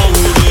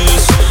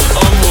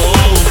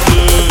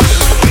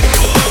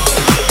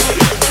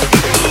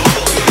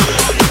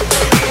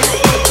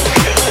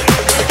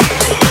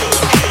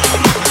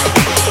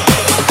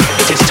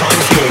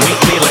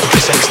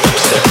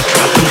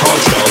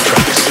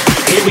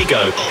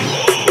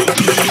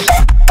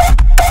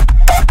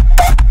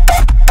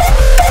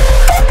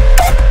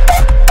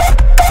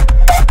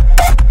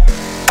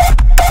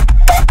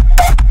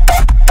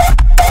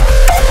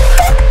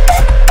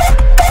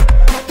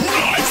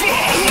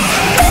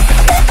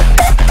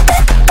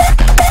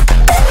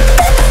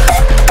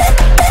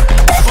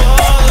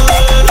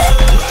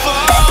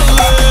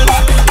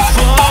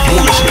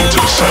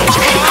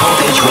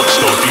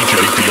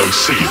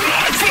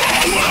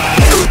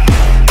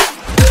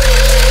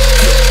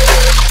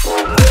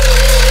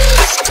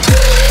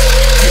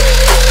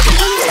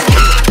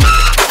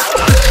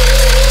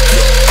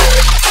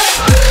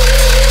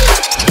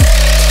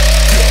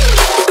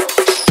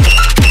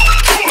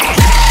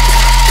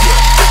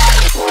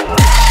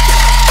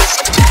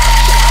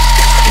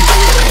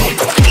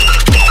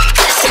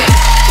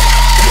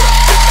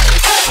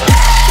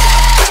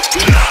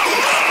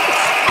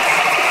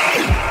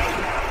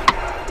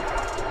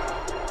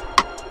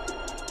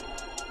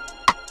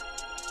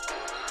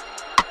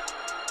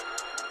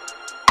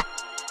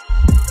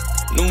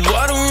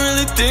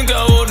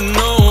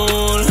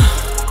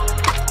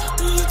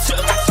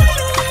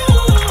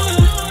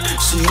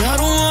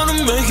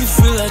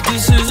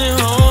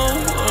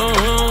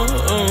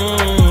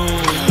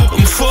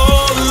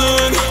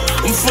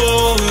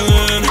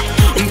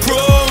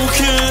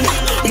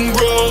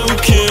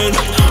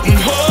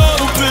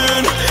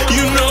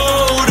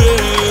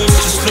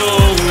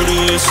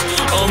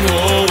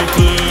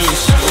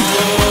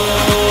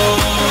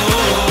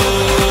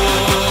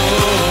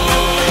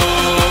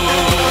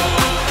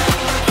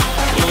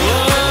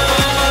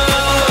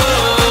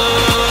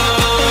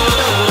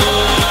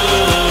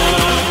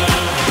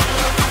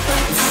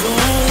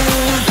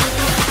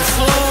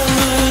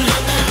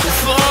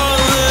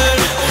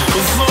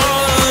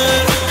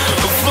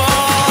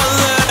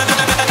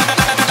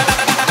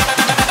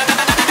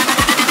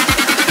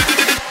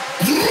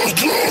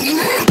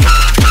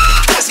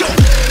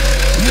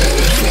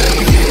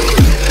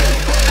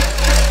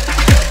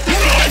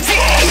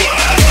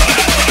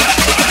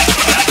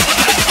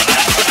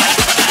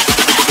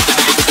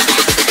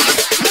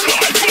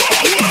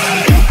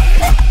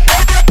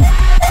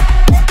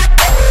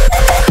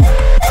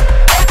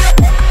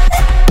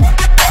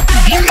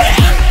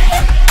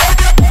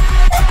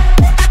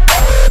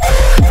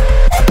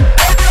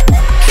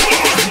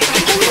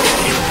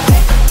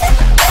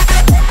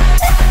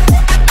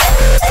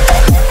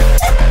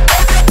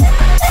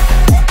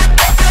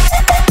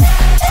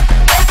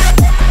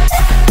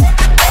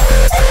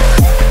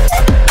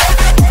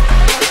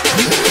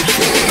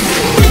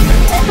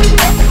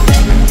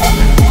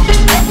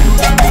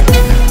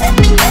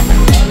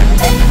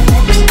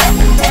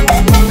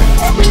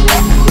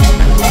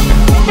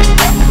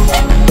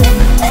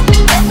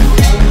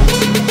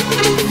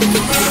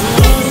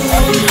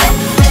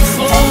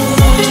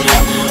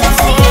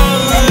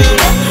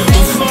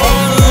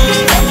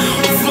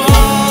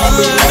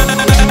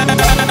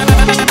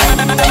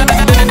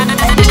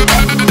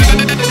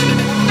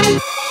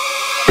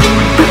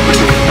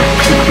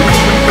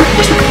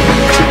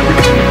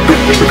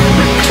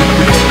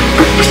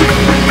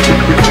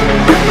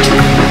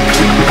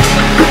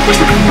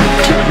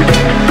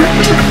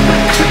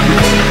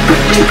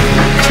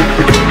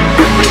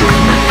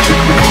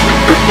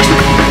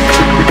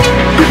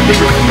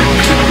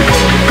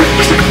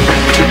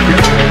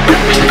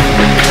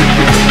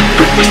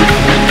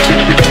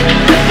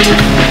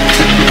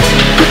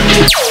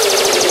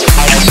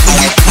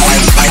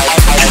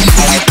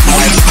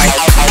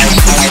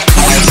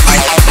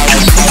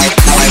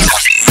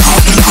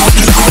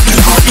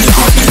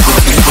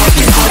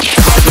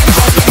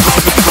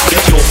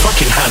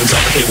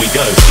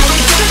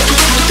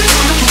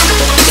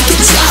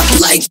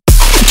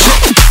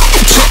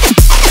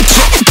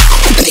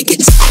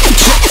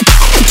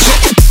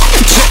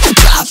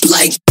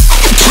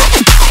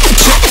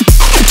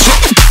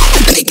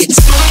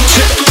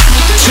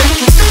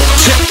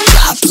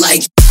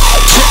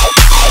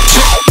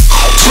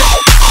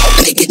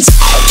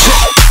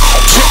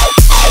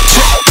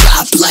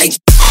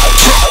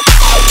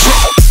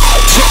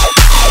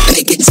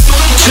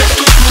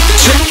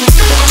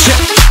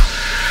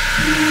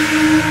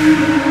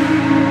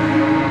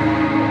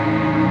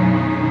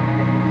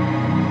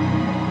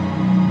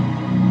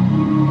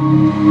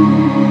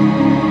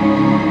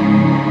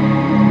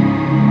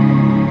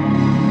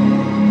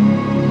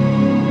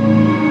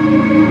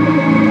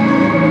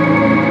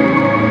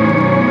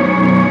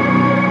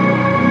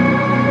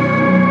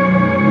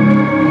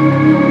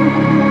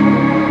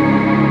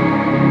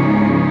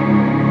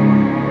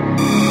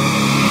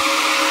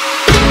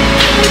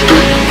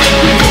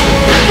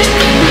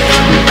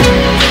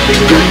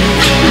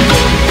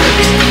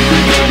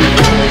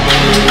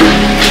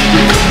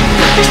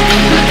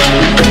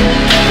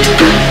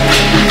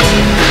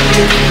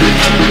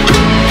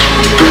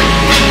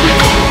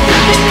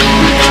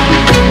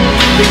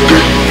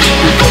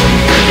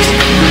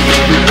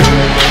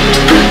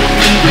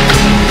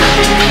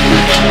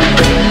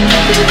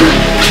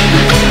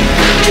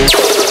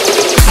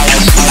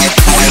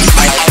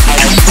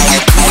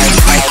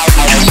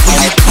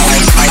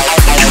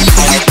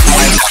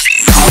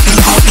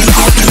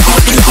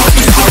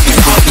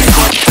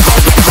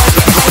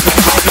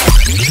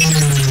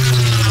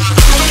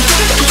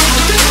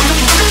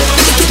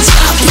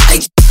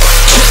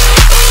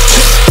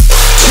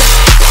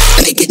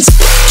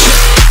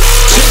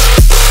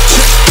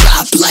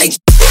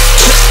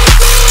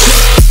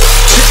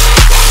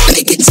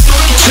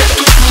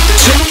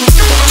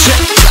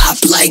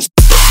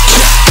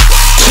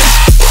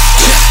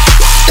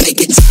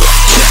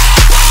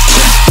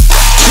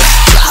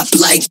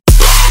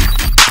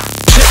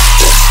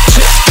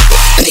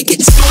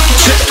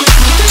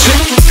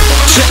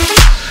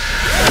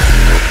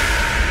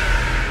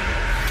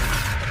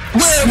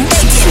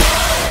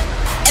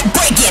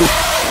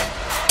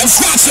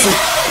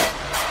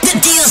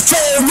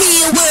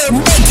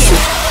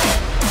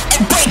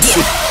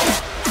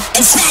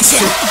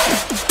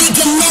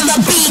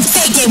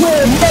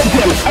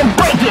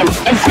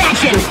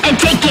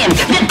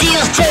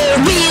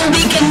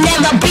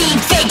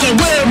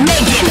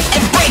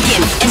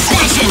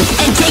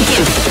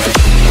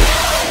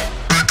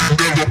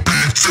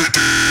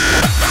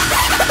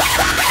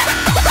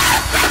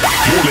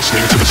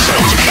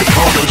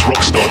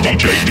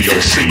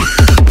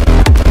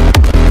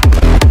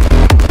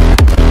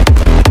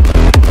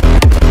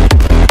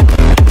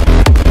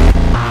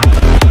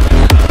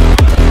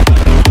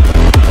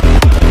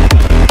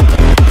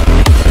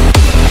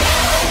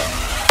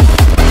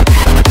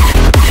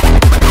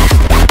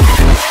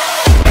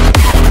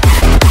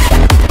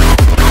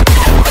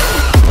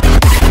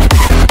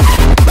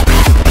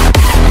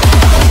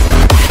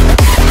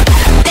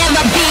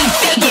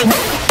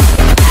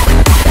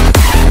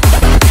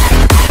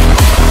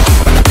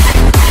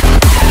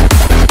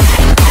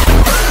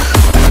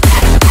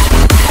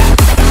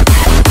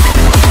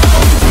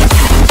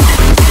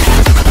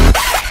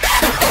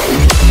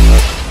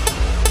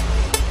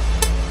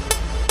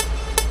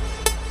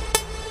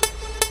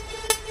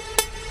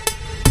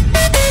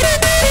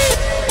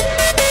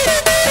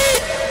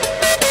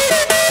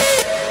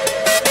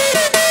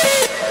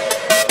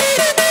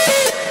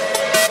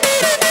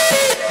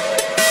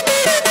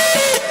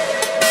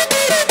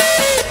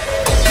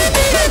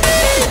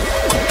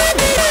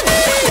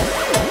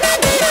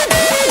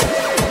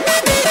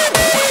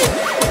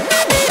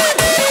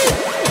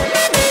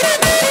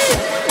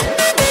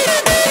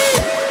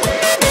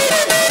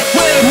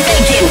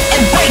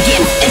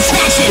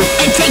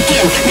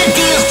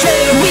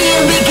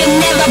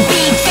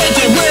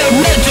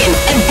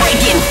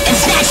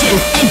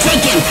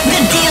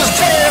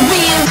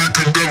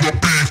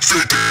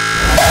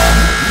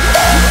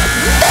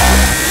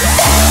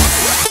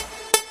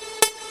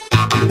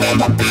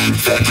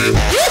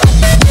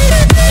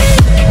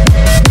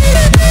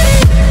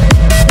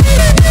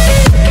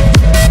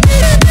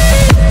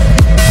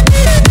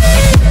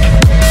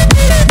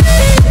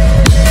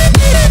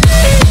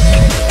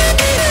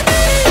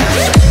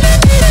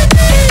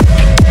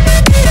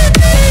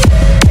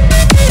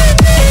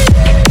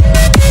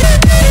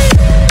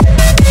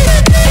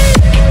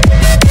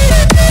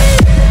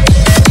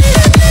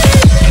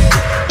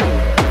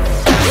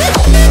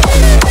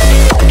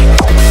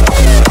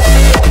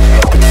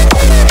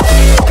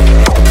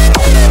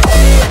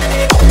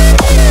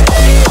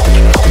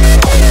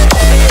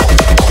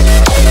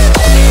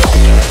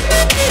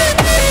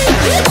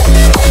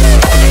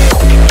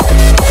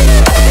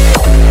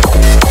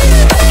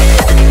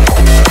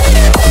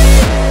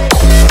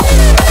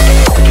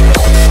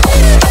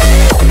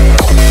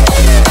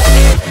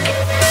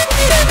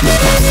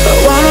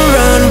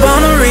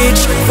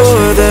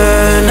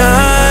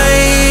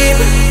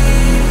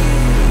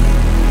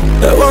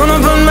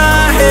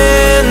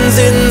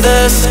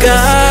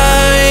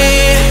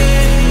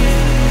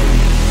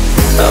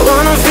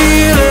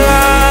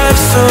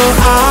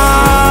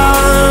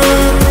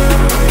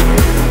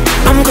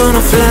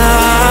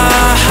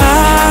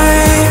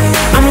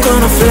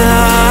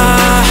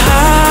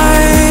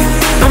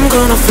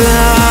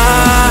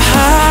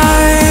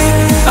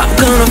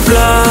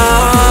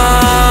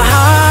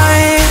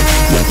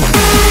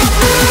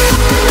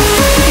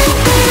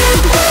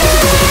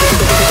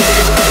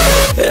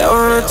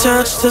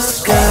 Touch the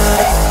sky.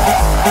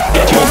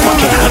 Get your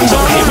fucking hands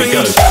up, here we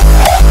go.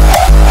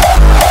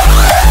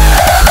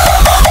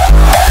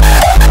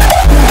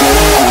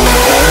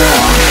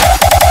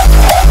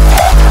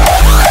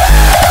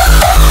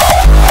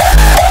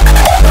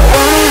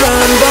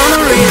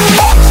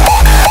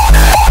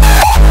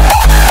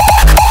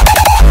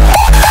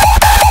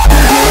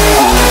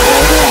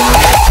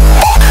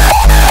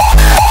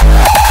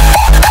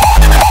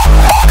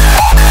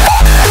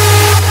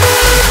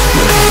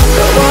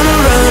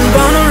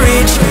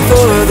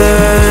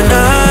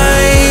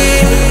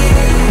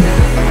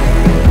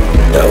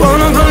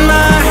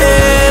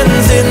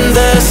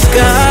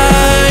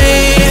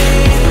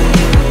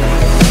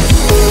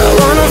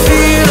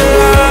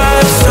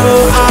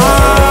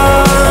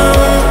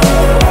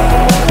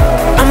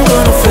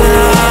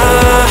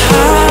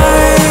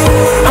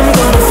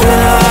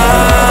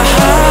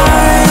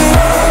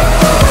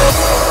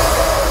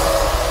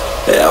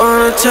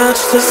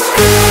 Touch the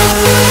sky.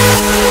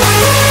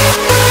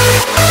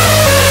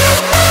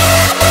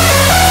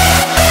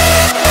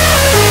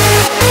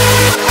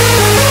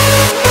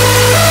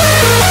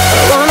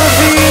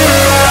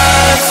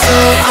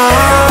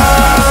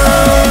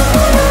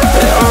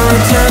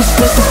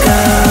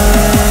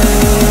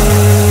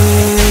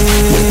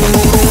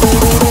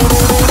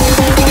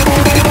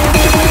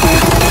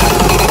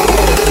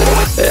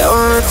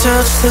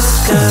 Touch the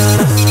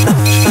sky.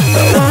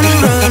 I wanna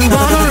run,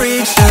 wanna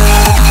reach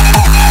out.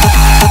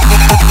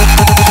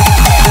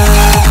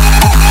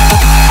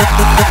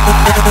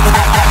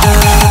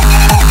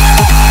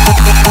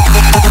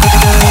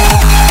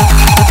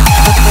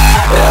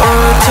 I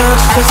wanna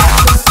touch the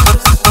sky.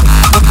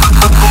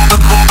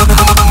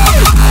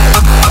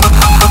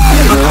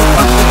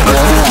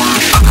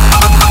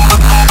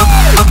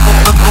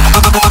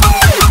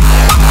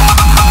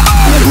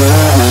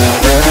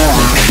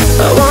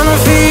 I wanna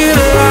feel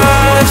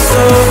alive so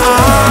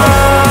high.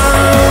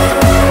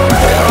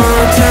 I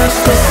wanna touch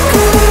the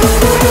sky.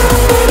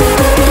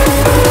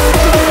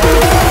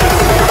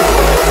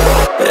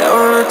 I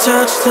wanna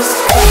touch the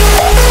sky.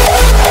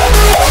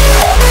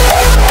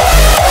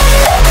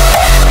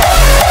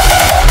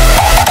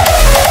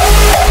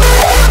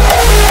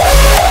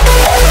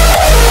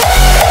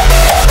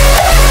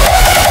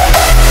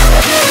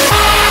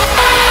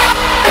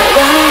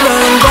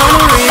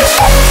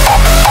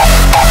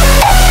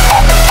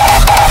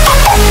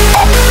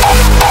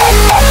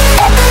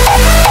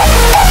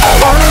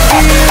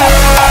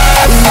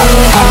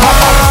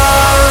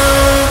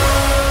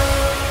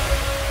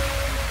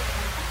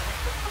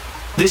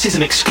 This is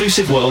an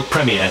exclusive world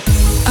premiere.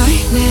 I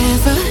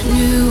never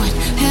knew what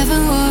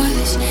heaven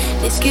was.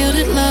 This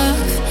gilded love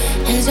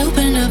has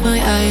opened up my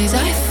eyes.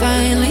 I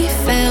finally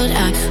felt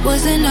I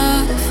was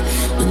enough.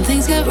 When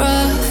things get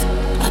rough,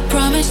 I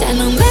promised that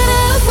no matter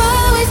how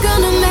far we've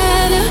gone, no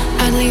matter,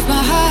 I'd leave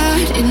my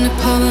heart in the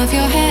palm of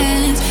your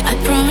hands. I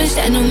promised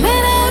that no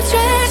matter how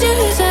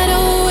treacherous, I'd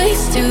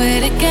always do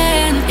it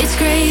again. It's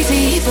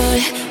crazy,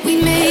 but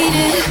we made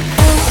it.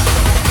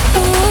 Oh,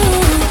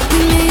 oh, we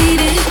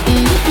made it.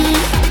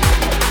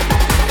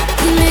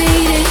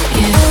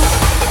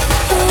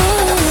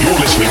 You're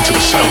listening to the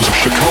sounds of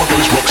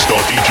Chicago's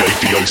rockstar DJ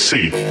DOC.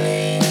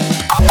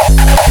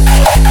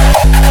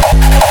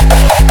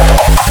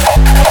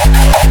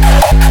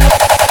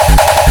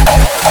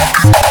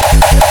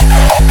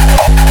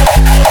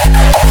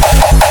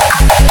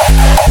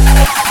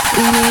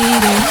 We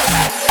made it.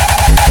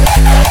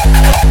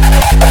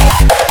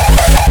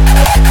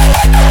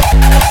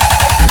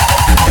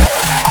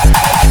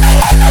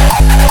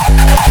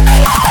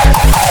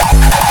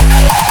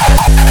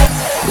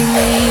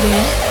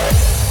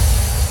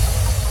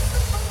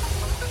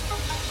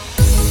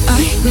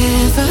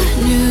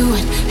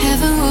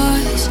 heaven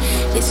was.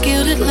 This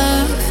gilded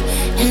love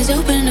has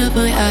opened up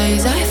my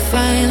eyes. I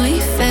finally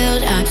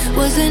felt I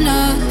was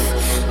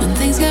enough when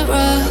things get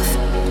rough.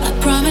 I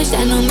promised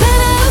that no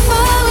matter how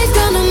far we've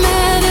gonna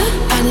matter,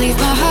 I'd leave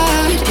my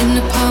heart in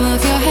the palm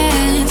of your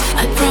hands.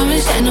 I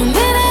promised that no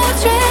matter how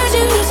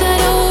treacherous,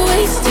 I'd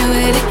always do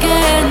it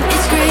again.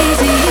 It's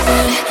crazy,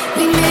 but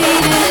we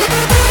made it.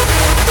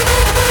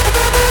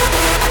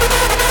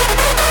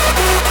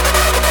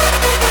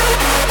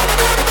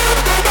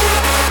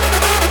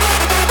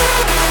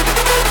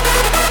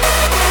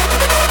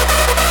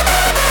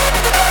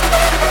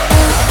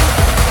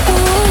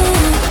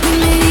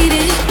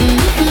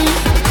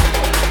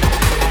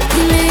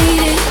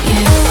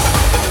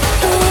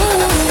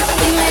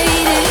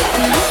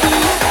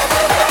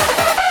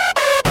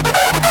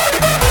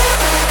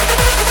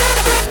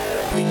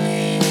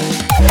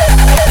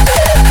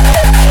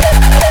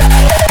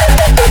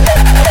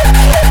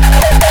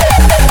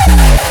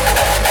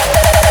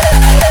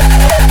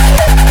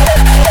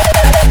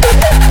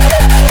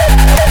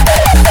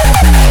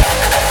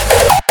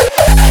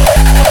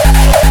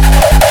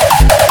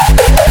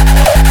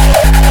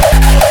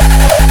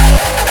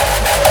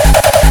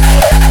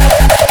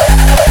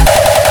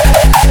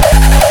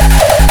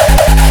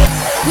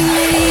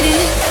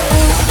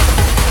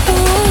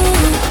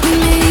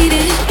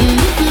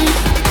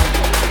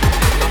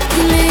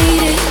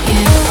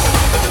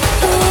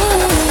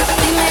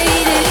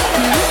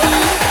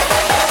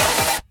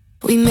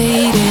 We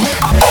made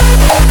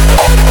it.